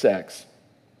invented sex.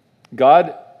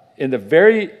 God, in the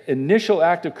very initial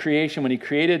act of creation, when he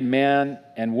created man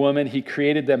and woman, he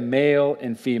created them male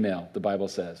and female, the Bible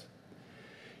says.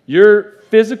 Your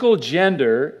physical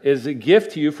gender is a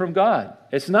gift to you from God.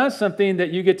 It's not something that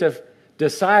you get to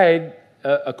decide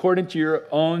according to your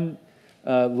own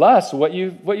lust, what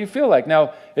you feel like.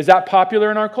 Now, is that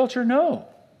popular in our culture? No.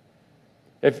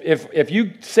 If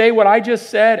you say what I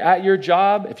just said at your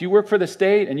job, if you work for the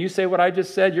state and you say what I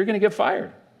just said, you're going to get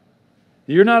fired.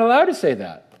 You're not allowed to say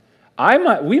that.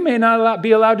 We may not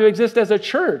be allowed to exist as a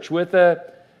church with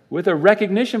a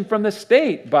recognition from the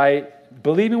state by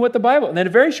believing what the Bible, and in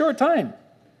a very short time.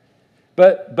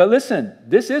 But listen,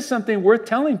 this is something worth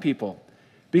telling people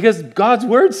because God's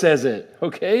word says it,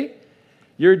 okay?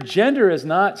 Your gender is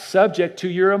not subject to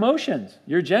your emotions.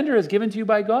 Your gender is given to you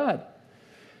by God.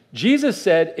 Jesus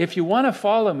said, if you want to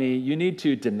follow me, you need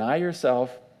to deny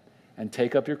yourself and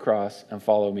take up your cross and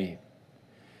follow me.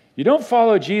 You don't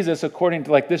follow Jesus according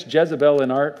to like this Jezebel in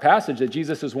our passage that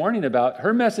Jesus is warning about.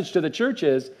 Her message to the church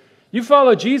is, you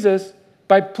follow Jesus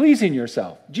by pleasing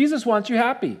yourself. Jesus wants you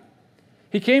happy.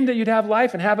 He came that you'd have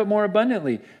life and have it more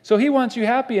abundantly. So he wants you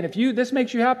happy, and if this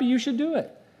makes you happy, you should do it.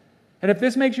 And if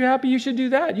this makes you happy, you should do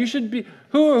that. You should be.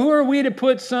 Who are we to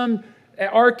put some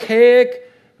archaic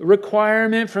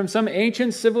requirement from some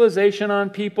ancient civilization on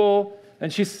people?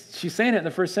 And she's saying it in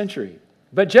the first century.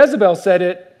 But Jezebel said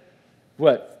it,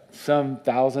 some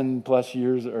 1,000+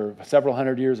 years or several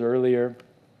hundred years earlier,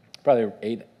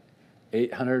 probably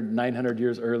 800, 900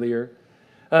 years earlier.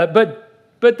 But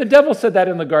the devil said that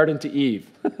in the garden to Eve.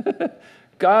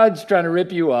 God's trying to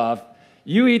rip you off.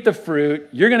 You eat the fruit.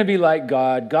 You're going to be like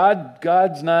God.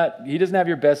 God's not, he doesn't have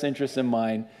your best interests in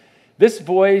mind. This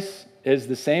voice is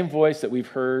the same voice that we've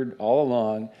heard all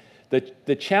along.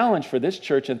 The challenge for this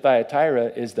church in Thyatira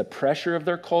is the pressure of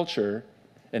their culture,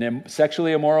 an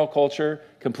sexually immoral culture,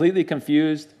 completely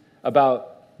confused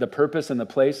about the purpose and the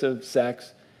place of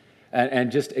sex,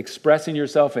 and just expressing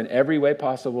yourself in every way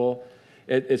possible.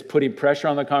 It's putting pressure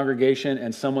on the congregation,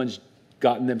 and someone's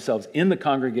gotten themselves in the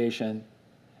congregation,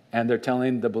 and they're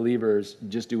telling the believers,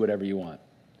 just do whatever you want.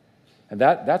 And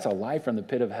that's a lie from the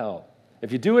pit of hell.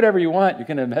 If you do whatever you want, you're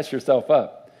going to mess yourself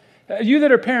up. You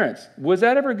that are parents, was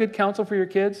that ever good counsel for your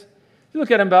kids? You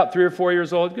look at them about 3 or 4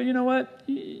 years old, go, you know what?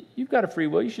 You've got a free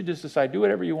will. You should just decide, do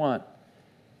whatever you want.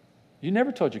 You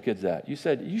never told your kids that. You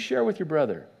said, you share with your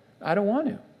brother. I don't want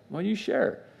to. Well, you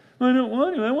share. I don't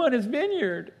want to. I want his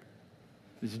vineyard.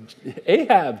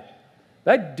 Ahab,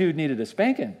 that dude needed a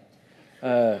spanking.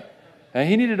 And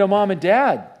he needed a mom and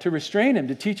dad to restrain him,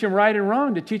 to teach him right and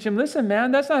wrong, to teach him, listen,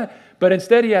 man, that's not... But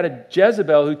instead he had a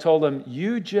Jezebel who told him,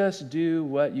 you just do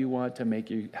what you want to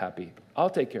make you happy. I'll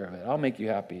take care of it. I'll make you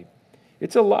happy.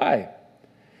 It's a lie.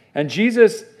 And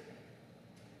Jesus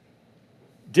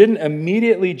didn't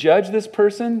immediately judge this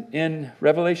person in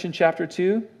Revelation chapter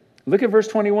 2. Look at verse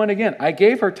 21 again. I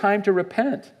gave her time to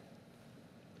repent.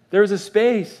 There's a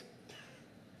space.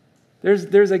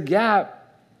 There's a gap.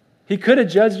 He could have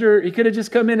judged her. He could have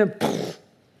just come in and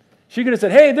she could have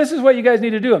said, hey, this is what you guys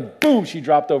need to do. And boom, she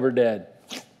dropped over dead.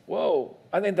 Whoa.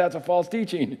 I think that's a false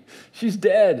teaching. She's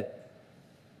dead.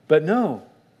 But no.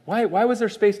 Why was there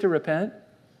space to repent?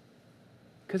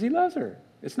 Because he loves her.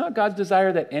 It's not God's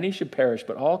desire that any should perish,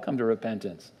 but all come to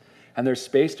repentance. And there's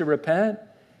space to repent,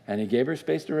 and he gave her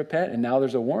space to repent, and now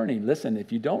there's a warning. Listen,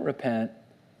 if you don't repent,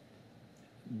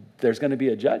 there's going to be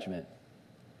a judgment.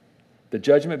 The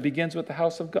judgment begins with the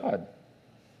house of God.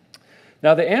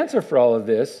 Now, the answer for all of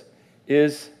this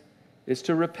is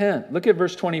to repent. Look at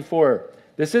verse 24.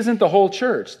 This isn't the whole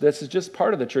church. This is just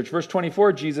part of the church. Verse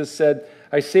 24, Jesus said,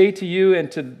 I say to you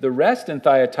and to the rest in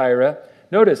Thyatira,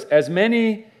 notice, as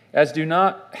many as do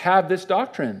not have this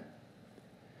doctrine.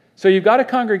 So you've got a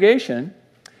congregation.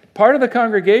 Part of the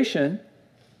congregation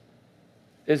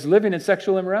is living in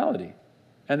sexual immorality,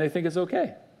 and they think it's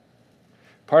okay.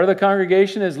 Part of the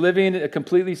congregation is living a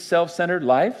completely self-centered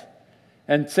life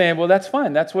and saying, well, that's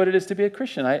fine. That's what it is to be a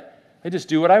Christian. I just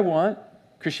do what I want.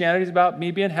 Christianity is about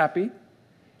me being happy.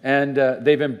 And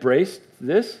they've embraced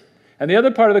this. And the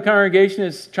other part of the congregation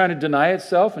is trying to deny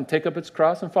itself and take up its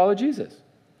cross and follow Jesus.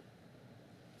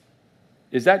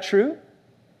 Is that true?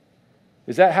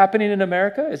 Is that happening in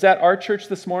America? Is that our church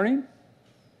this morning?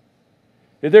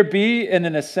 Would there be in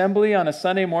an assembly on a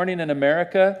Sunday morning in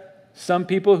America some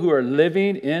people who are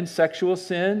living in sexual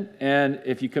sin, and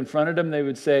if you confronted them, they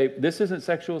would say, this isn't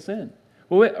sexual sin.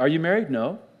 Well, wait, are you married?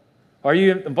 No. Are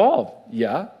you involved?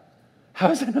 Yeah.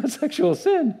 How is that not sexual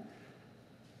sin?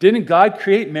 Didn't God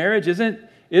create marriage? Isn't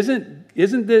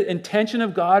the intention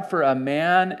of God for a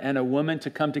man and a woman to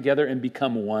come together and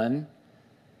become one?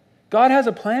 God has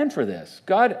a plan for this.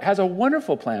 God has a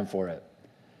wonderful plan for it.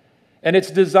 And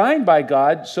it's designed by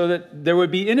God so that there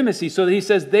would be intimacy, so that he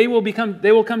says they will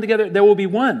come together, there will be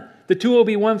one. The two will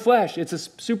be one flesh. It's a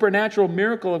supernatural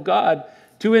miracle of God.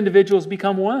 Two individuals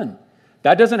become one.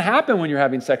 That doesn't happen when you're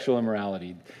having sexual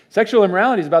immorality. Sexual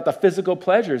immorality is about the physical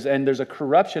pleasures, and there's a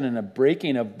corruption and a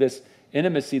breaking of this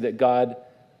intimacy that God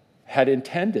had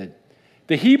intended.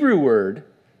 The Hebrew word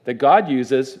that God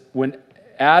uses when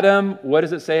Adam, what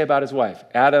does it say about his wife?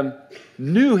 Adam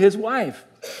knew his wife.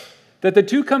 That the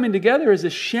two coming together is a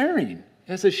sharing.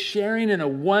 It's a sharing and a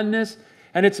oneness,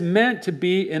 and it's meant to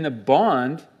be in a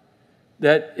bond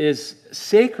that is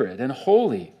sacred and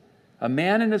holy. A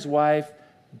man and his wife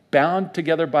bound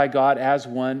together by God as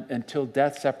one until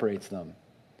death separates them.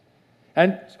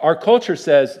 And our culture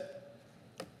says,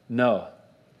 no.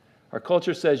 Our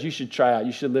culture says you should try out,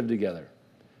 you should live together.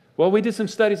 Well, we did some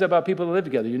studies about people that live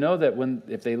together. You know that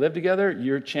if they live together,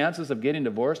 your chances of getting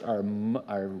divorced are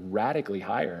radically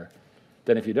higher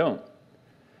than if you don't.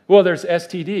 Well, there's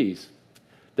STDs.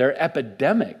 They're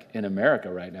epidemic in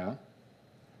America right now,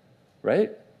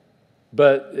 right?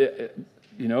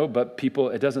 But people,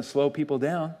 it doesn't slow people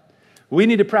down. We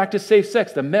need to practice safe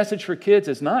sex. The message for kids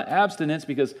is not abstinence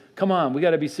because, come on, we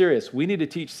got to be serious. We need to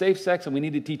teach safe sex, and we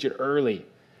need to teach it early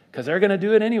because they're going to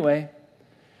do it anyway.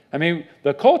 I mean,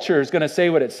 the culture is going to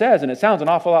say what it says, and it sounds an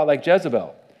awful lot like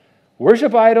Jezebel.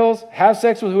 Worship idols, have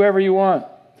sex with whoever you want.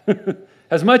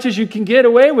 As much as you can get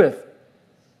away with,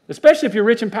 especially if you're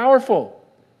rich and powerful.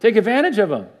 Take advantage of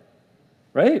them,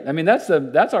 right? I mean, that's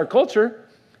our culture.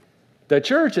 The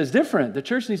church is different. The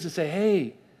church needs to say,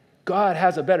 hey, God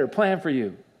has a better plan for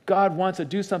you. God wants to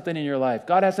do something in your life.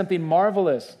 God has something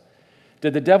marvelous.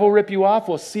 Did the devil rip you off?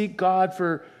 Well, seek God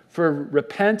for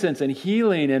repentance and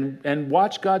healing and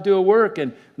watch God do a work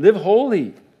and live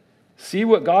holy. See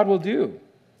what God will do.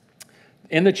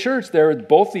 In the church, there are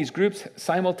both these groups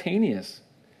simultaneous.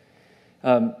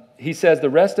 He says, the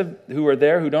rest of who are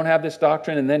there who don't have this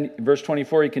doctrine, and then in verse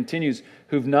 24 he continues,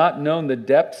 who've not known the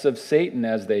depths of Satan,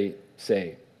 as they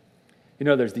say. You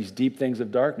know, there's these deep things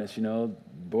of darkness,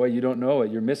 boy, you don't know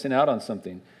it. You're missing out on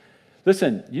something.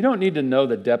 Listen, you don't need to know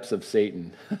the depths of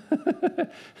Satan.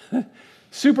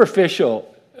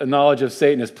 Superficial knowledge of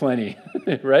Satan is plenty,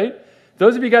 right?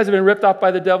 Those of you guys who have been ripped off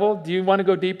by the devil, do you want to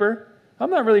go deeper? I'm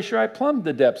not really sure I plumbed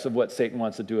the depths of what Satan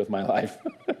wants to do with my life.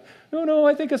 No,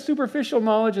 I think a superficial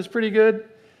knowledge is pretty good.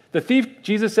 The thief,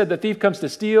 Jesus said the thief comes to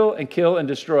steal and kill and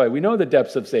destroy. We know the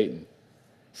depths of Satan.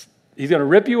 He's going to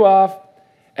rip you off,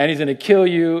 and he's going to kill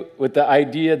you with the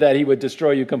idea that he would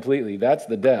destroy you completely. That's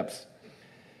the depths.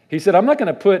 He said, I'm not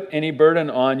going to put any burden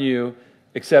on you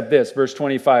except this. Verse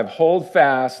 25, hold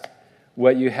fast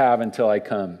what you have until I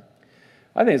come.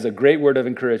 I think it's a great word of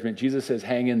encouragement. Jesus says,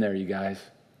 hang in there, you guys.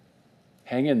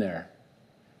 Hang in there.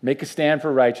 Make a stand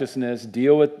for righteousness.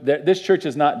 Deal with this church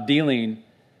is not dealing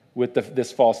with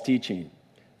this false teaching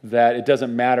that it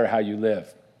doesn't matter how you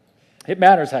live. It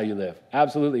matters how you live.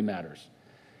 Absolutely matters.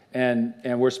 And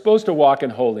we're supposed to walk in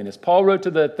holiness. Paul wrote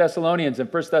to the Thessalonians in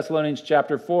 1 Thessalonians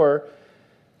chapter 4,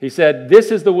 He said,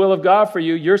 this is the will of God for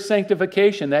you, your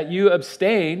sanctification, that you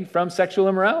abstain from sexual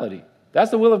immorality.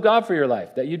 That's the will of God for your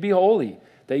life, that you'd be holy,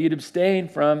 that you'd abstain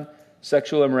from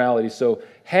sexual immorality. So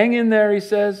hang in there, he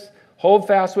says. Hold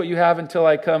fast what you have until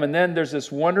I come. And then there's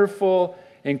this wonderful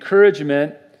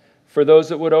encouragement for those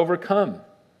that would overcome.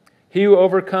 He who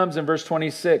overcomes, in verse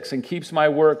 26, and keeps my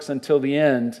works until the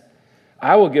end,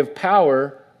 I will give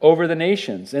power over the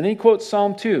nations. And then he quotes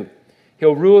Psalm 2.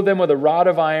 He'll rule them with a rod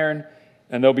of iron,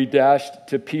 and they'll be dashed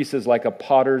to pieces like a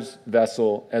potter's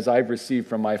vessel, as I've received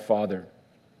from my Father.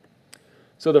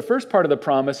 So the first part of the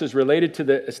promise is related to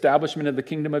the establishment of the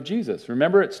kingdom of Jesus.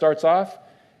 Remember, it starts off,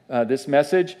 this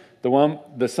message,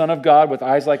 the Son of God with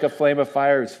eyes like a flame of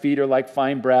fire, his feet are like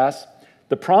fine brass.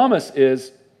 The promise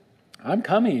is, I'm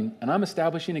coming and I'm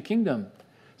establishing a kingdom.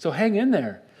 So hang in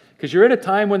there, because you're at a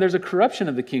time when there's a corruption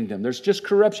of the kingdom. There's just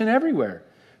corruption everywhere.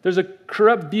 There's a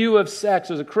corrupt view of sex.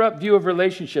 There's a corrupt view of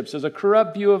relationships. There's a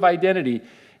corrupt view of identity.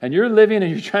 And you're living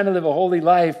and you're trying to live a holy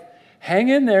life. Hang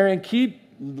in there and keep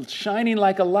shining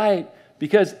like a light,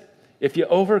 because if you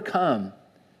overcome,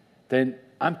 then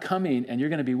I'm coming and you're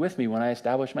going to be with me when I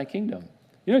establish my kingdom.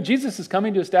 You know, Jesus is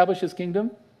coming to establish his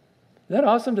kingdom. Isn't that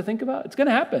awesome to think about? It's going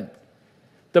to happen.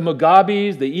 The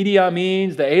Mugabes, the Idi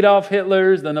Amins, the Adolf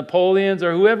Hitlers, the Napoleons,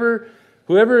 or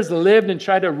whoever has lived and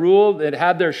tried to rule, that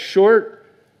had their short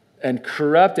and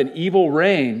corrupt and evil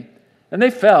reign, and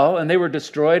they fell and they were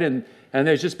destroyed, and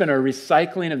there's just been a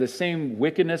recycling of the same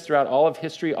wickedness throughout all of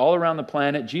history, all around the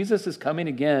planet. Jesus is coming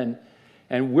again,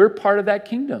 and we're part of that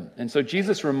kingdom. And so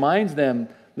Jesus reminds them,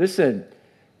 listen,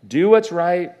 do what's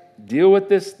right, deal with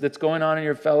this that's going on in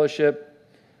your fellowship,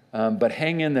 but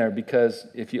hang in there, because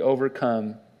if you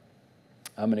overcome,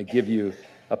 I'm going to give you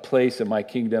a place in my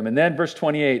kingdom. And then verse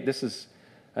 28, this is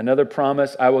another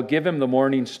promise. I will give him the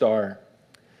morning star.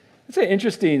 It's an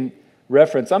interesting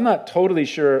reference. I'm not totally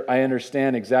sure I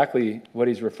understand exactly what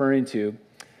he's referring to.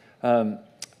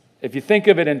 If you think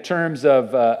of it in terms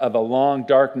of a long,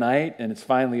 dark night, and it's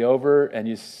finally over, and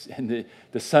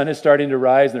the sun is starting to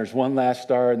rise, and there's one last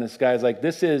star in the sky, it's like,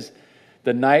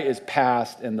 the night is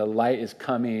past, and the light is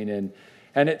coming.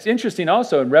 And it's interesting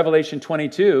also, in Revelation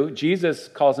 22, Jesus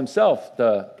calls himself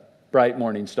the bright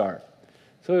morning star.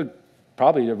 So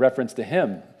probably a reference to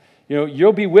him. You know,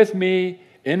 you'll be with me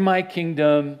in my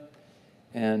kingdom,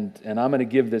 and I'm going to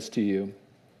give this to you.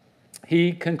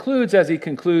 He concludes, as he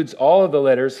concludes all of the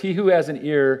letters, he who has an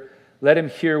ear, let him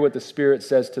hear what the Spirit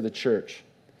says to the church.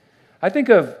 I think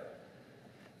of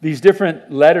these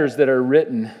different letters that are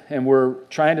written, and we're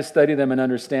trying to study them and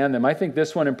understand them. I think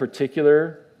this one in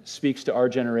particular speaks to our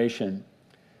generation,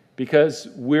 because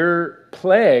we're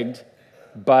plagued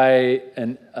by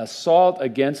an assault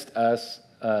against us,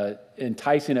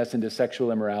 enticing us into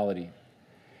sexual immorality.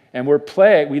 And we're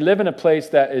plagued. We live in a place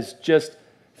that is just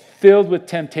filled with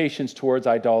temptations towards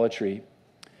idolatry.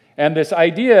 And this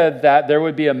idea that there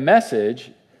would be a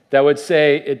message that would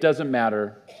say, it doesn't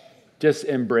matter, just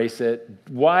embrace it.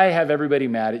 Why have everybody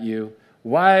mad at you?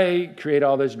 Why create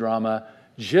all this drama?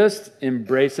 Just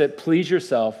embrace it. Please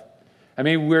yourself. I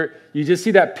mean, you just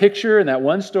see that picture in that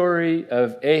one story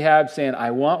of Ahab saying,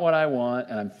 I want what I want,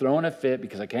 and I'm throwing a fit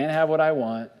because I can't have what I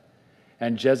want.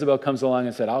 And Jezebel comes along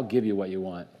and said, I'll give you what you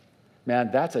want.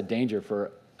 Man, that's a danger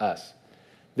for us.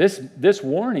 This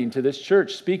warning to this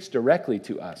church speaks directly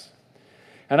to us.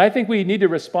 And I think we need to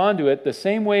respond to it the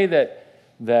same way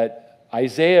that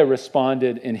Isaiah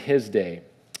responded in his day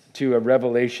to a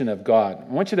revelation of God.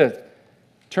 I want you to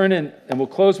turn in, and we'll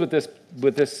close with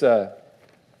this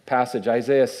passage,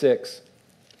 Isaiah 6.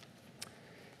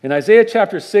 In Isaiah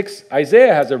chapter 6,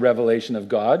 Isaiah has a revelation of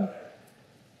God.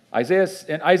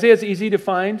 Isaiah's easy to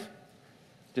find.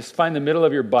 Just find the middle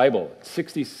of your Bible. It's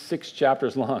 66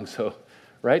 chapters long, so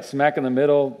right smack in the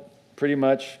middle, pretty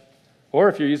much. Or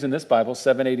if you're using this Bible,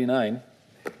 789.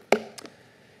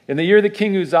 In the year that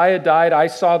King Uzziah died, I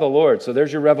saw the Lord. So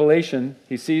there's your revelation.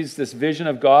 He sees this vision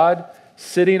of God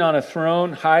sitting on a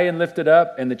throne, high and lifted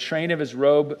up, and the train of his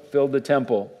robe filled the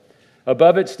temple.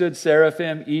 Above it stood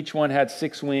seraphim. Each one had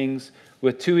 6 wings.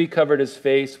 With 2 he covered his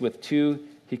face, with 2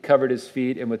 he covered his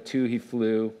feet, and with 2 he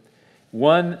flew.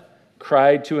 One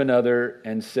cried to another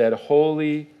and said,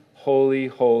 Holy, holy,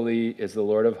 holy is the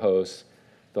Lord of hosts.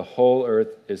 The whole earth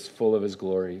is full of his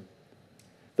glory.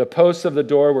 The posts of the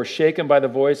door were shaken by the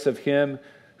voice of him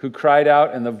who cried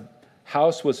out, and the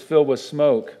house was filled with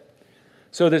smoke.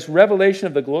 So this revelation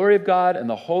of the glory of God and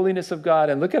the holiness of God,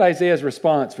 and look at Isaiah's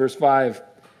response, verse 5.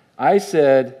 I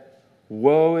said,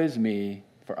 woe is me,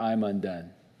 for I'm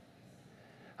undone.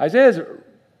 Isaiah's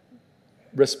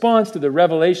response to the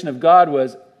revelation of God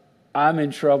was, I'm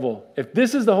in trouble. If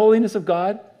this is the holiness of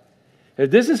God, if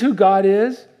this is who God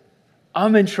is,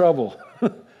 I'm in trouble.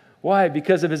 Why?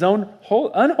 Because of his own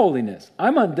unholiness.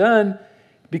 I'm undone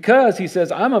because, he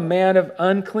says, I'm a man of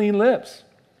unclean lips.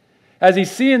 As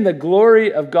he's seeing the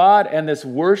glory of God and this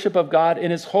worship of God in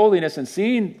his holiness and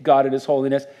seeing God in his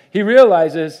holiness, he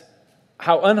realizes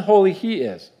how unholy he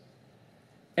is.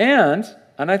 And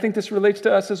I think this relates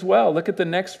to us as well. Look at the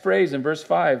next phrase in verse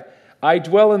 5. I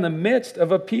dwell in the midst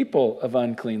of a people of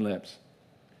unclean lips.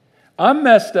 I'm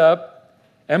messed up,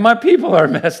 and my people are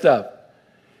messed up.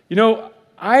 You know,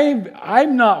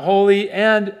 I'm not holy,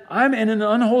 and I'm in an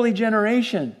unholy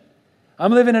generation.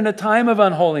 I'm living in a time of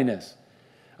unholiness.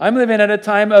 I'm living at a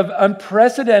time of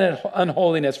unprecedented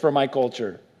unholiness for my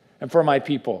culture and for my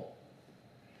people.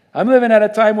 I'm living at a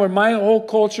time where my whole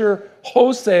culture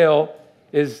wholesale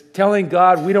is telling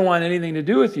God, we don't want anything to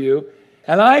do with you.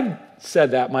 And I've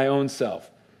said that my own self.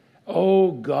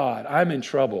 Oh God, I'm in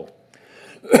trouble.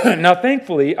 Now,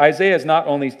 thankfully, Isaiah is not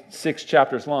only 6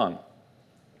 chapters long,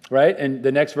 right? And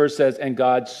the next verse says, and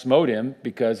God smote him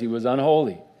because he was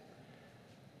unholy.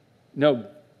 No,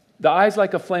 the eyes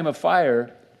like a flame of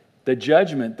fire, the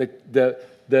judgment,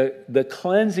 the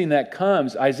cleansing that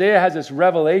comes. Isaiah has this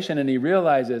revelation and he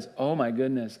realizes, oh my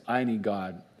goodness, I need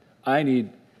God. I need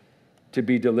to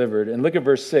be delivered. And look at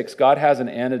verse 6. God has an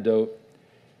antidote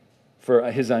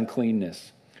for his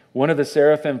uncleanness. One of the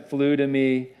seraphim flew to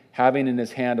me, having in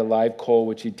his hand a live coal,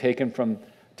 which he'd taken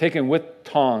with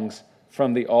tongs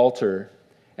from the altar,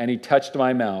 and he touched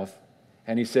my mouth,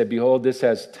 and he said, behold, this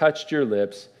has touched your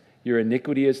lips, your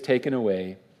iniquity is taken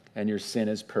away, and your sin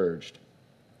is purged.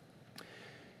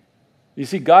 You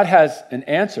see, God has an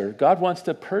answer. God wants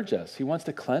to purge us. He wants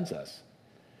to cleanse us.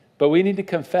 But we need to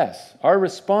confess. Our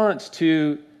response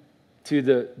to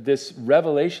this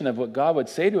revelation of what God would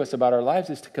say to us about our lives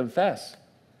is to confess.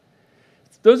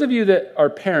 Those of you that are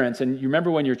parents, and you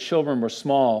remember when your children were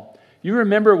small, you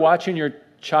remember watching your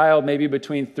child maybe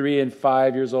between 3 and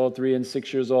 5 years old, 3 and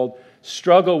 6 years old,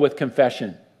 struggle with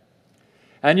confession.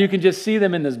 And you can just see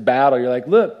them in this battle. You're like,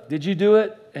 look, did you do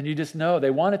it? And you just know they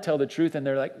want to tell the truth, and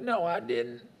they're like, no, I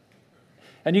didn't.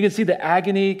 And you can see the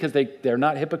agony because they're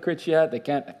not hypocrites yet. They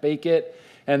can't fake it,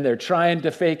 and they're trying to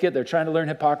fake it. They're trying to learn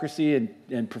hypocrisy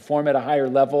and perform at a higher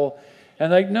level.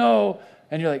 And like, no.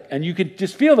 And you're like, and you can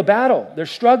just feel the battle. They're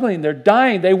struggling. They're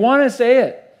dying. They want to say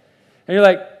it. And you're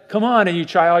like, come on. And you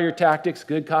try all your tactics,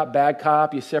 good cop, bad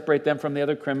cop. You separate them from the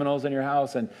other criminals in your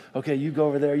house. And, okay, you go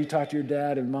over there. You talk to your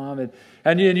dad and mom.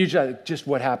 And you just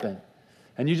what happened?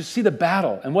 And you just see the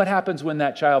battle. And what happens when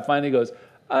that child finally goes,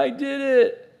 I did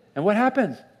it. And what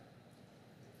happens?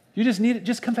 You just need it.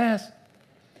 Just confess.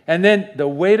 And then the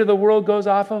weight of the world goes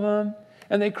off of them.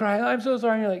 And they cry, I'm so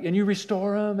sorry. And you're like, and you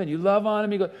restore them and you love on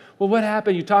them. You go, well, what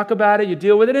happened? You talk about it, you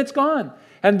deal with it, it's gone.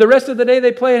 And the rest of the day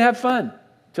they play and have fun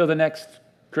till the next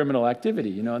criminal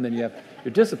activity, and then you're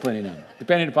disciplining them,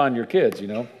 depending upon your kids,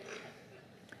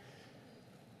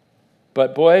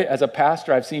 But boy, as a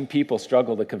pastor, I've seen people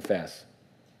struggle to confess.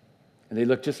 And they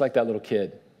look just like that little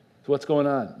kid. So what's going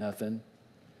on? Nothing.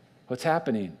 What's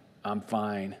happening? I'm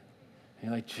fine. And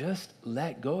you're like, just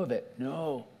let go of it.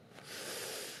 No.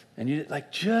 And you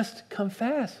just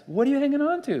confess. What are you hanging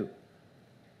on to?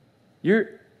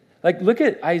 You're like, look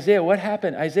at Isaiah. What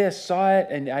happened? Isaiah saw it,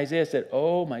 and Isaiah said,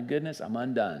 oh my goodness, I'm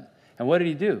undone. And what did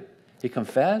he do? He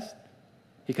confessed.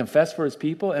 He confessed for his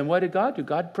people. And what did God do?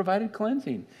 God provided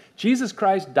cleansing. Jesus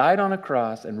Christ died on a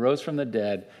cross and rose from the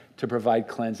dead to provide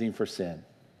cleansing for sin.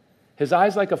 His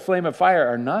eyes like a flame of fire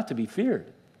are not to be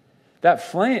feared. That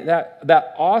flame,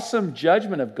 that awesome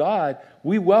judgment of God,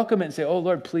 we welcome it and say, oh,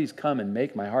 Lord, please come and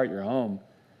make my heart your home.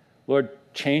 Lord,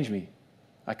 change me.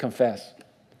 I confess.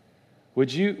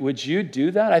 Would you do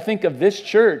that? I think of this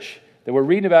church that we're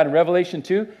reading about in Revelation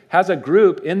 2 has a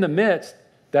group in the midst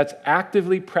that's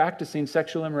actively practicing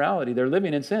sexual immorality. They're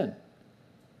living in sin.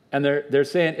 And they're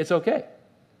saying it's okay.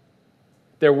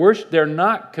 They're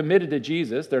not committed to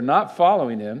Jesus. They're not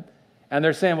following him. And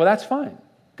they're saying, well, that's fine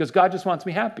because God just wants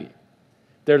me happy.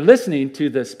 They're listening to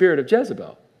the spirit of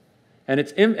Jezebel. And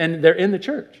they're in the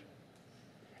church.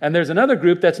 And there's another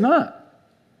group that's not.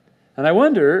 And I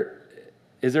wonder,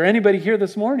 is there anybody here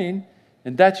this morning,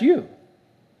 and that's you?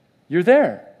 You're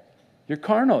there. You're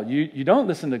carnal. You don't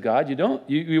listen to God.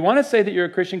 You want to say that you're a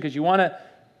Christian because you want to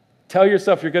tell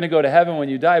yourself you're going to go to heaven when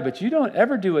you die, but you don't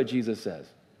ever do what Jesus says.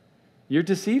 You're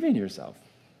deceiving yourself.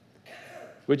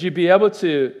 Would you be able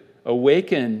to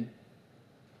awaken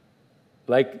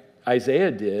like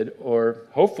Isaiah did, or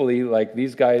hopefully like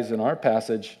these guys in our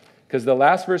passage? Because the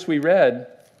last verse we read,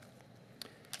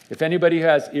 if anybody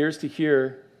has ears to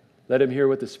hear, let him hear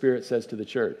what the Spirit says to the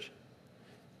church.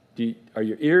 Are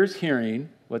your ears hearing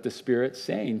what the Spirit's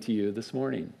saying to you this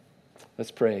morning?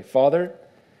 Let's pray. Father,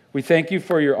 We thank you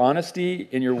for your honesty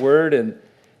in your word and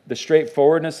the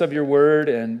straightforwardness of your word.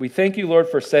 And we thank you, Lord,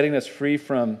 for setting us free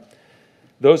from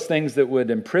those things that would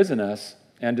imprison us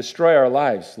and destroy our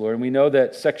lives, Lord. And we know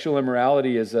that sexual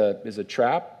immorality is a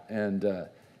trap and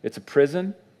it's a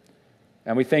prison.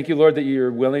 And we thank you, Lord, that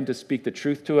you're willing to speak the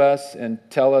truth to us and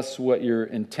tell us what your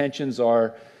intentions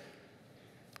are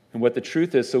and what the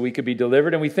truth is so we could be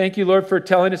delivered. And we thank you, Lord, for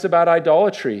telling us about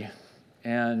idolatry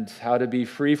and how to be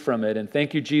free from it. And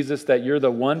thank you, Jesus, that you're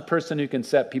the one person who can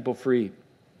set people free.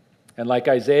 And like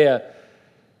Isaiah,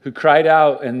 who cried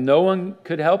out and no one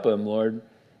could help him, Lord,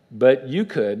 but you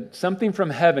could. Something from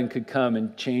heaven could come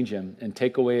and change him and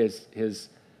take away his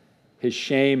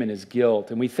shame and his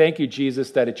guilt. And we thank you, Jesus,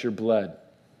 that it's your blood,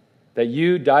 that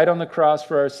you died on the cross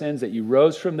for our sins, that you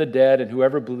rose from the dead, and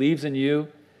whoever believes in you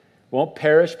won't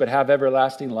perish but have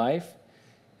everlasting life.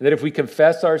 And that if we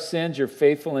confess our sins, you're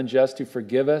faithful and just to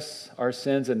forgive us our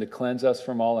sins and to cleanse us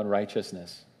from all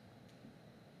unrighteousness.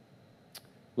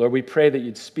 Lord, we pray that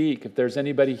you'd speak. If there's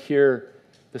anybody here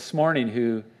this morning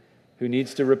who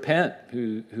needs to repent,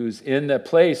 who's in a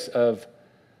place of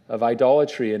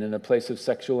idolatry and in a place of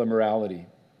sexual immorality,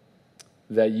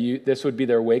 that this would be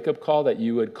their wake-up call, that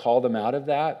you would call them out of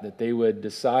that they would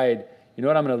decide, you know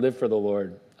what, I'm going to live for the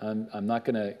Lord. I'm not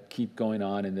going to keep going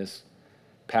on in this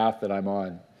path that I'm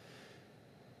on.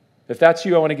 If that's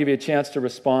you, I want to give you a chance to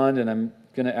respond, and I'm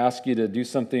going to ask you to do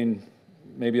something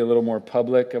maybe a little more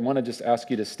public. I want to just ask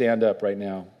you to stand up right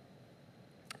now.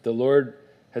 The Lord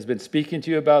has been speaking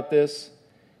to you about this,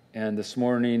 and this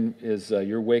morning is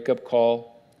your wake-up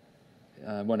call.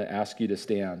 I want to ask you to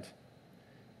stand.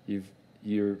 It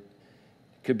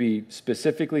could be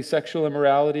specifically sexual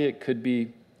immorality. It could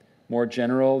be more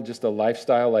general, just a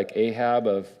lifestyle like Ahab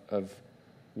of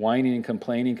whining and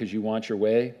complaining because you want your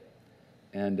way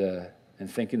and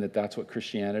thinking that that's what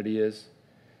Christianity is.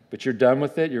 But you're done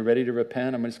with it. You're ready to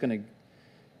repent. I'm just going to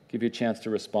give you a chance to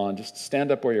respond. Just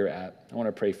stand up where you're at. I want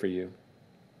to pray for you.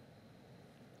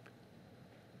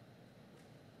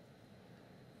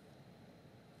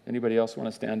 Anybody else want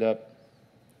to stand up?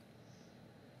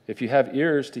 If you have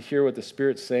ears to hear what the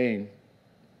Spirit's saying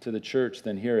to the church,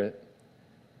 then hear it.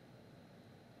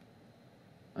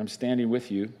 I'm standing with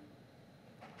you.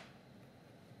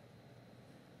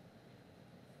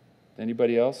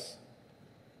 Anybody else?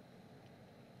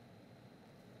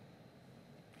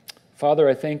 Father,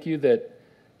 I thank you that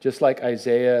just like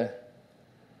Isaiah,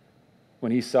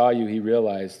 when he saw you, he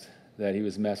realized that he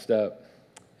was messed up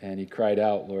and he cried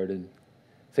out, Lord. And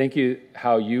thank you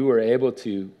how you were able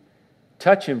to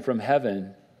touch him from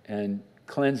heaven and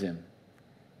cleanse him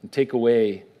and take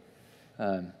away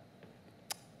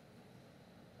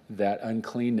that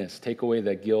uncleanness, take away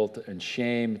that guilt and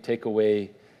shame, take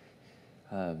away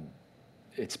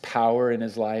its power in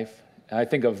his life. And I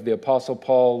think of the Apostle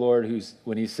Paul, Lord,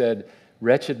 when he said,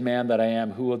 "Wretched man that I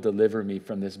am, who will deliver me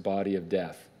from this body of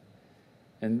death?"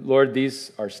 And Lord,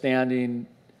 these are standing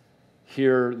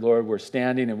here, Lord, we're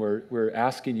standing and we're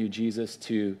asking you, Jesus,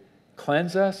 to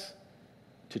cleanse us,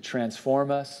 to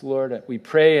transform us, Lord. We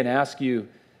pray and ask you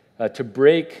to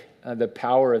break the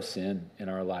power of sin in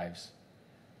our lives.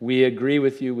 We agree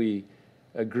with you. We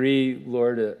agree,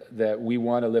 Lord, that we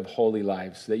want to live holy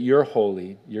lives, that you're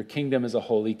holy. Your kingdom is a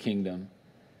holy kingdom.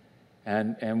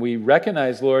 And we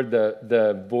recognize, Lord,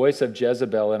 the voice of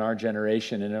Jezebel in our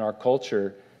generation and in our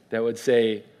culture that would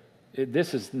say,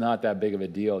 this is not that big of a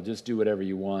deal. Just do whatever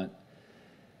you want.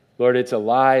 Lord, it's a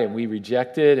lie, and we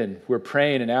reject it, and we're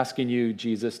praying and asking you,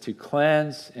 Jesus, to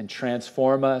cleanse and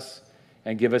transform us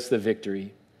and give us the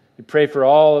victory. We pray for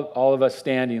all of us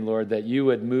standing, Lord, that you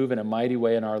would move in a mighty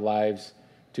way in our lives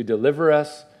to deliver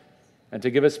us and to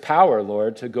give us power,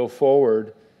 Lord, to go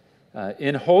forward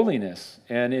in holiness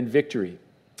and in victory.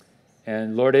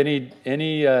 And Lord, any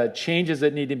changes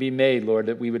that need to be made, Lord,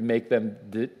 that we would make them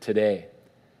today.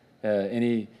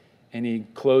 Any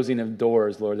closing of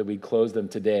doors, Lord, that we close them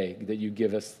today, that you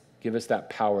give us that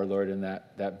power, Lord, and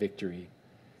that victory.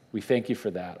 We thank you for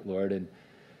that, Lord, and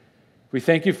we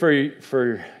thank you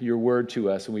for your word to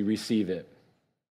us, and we receive it.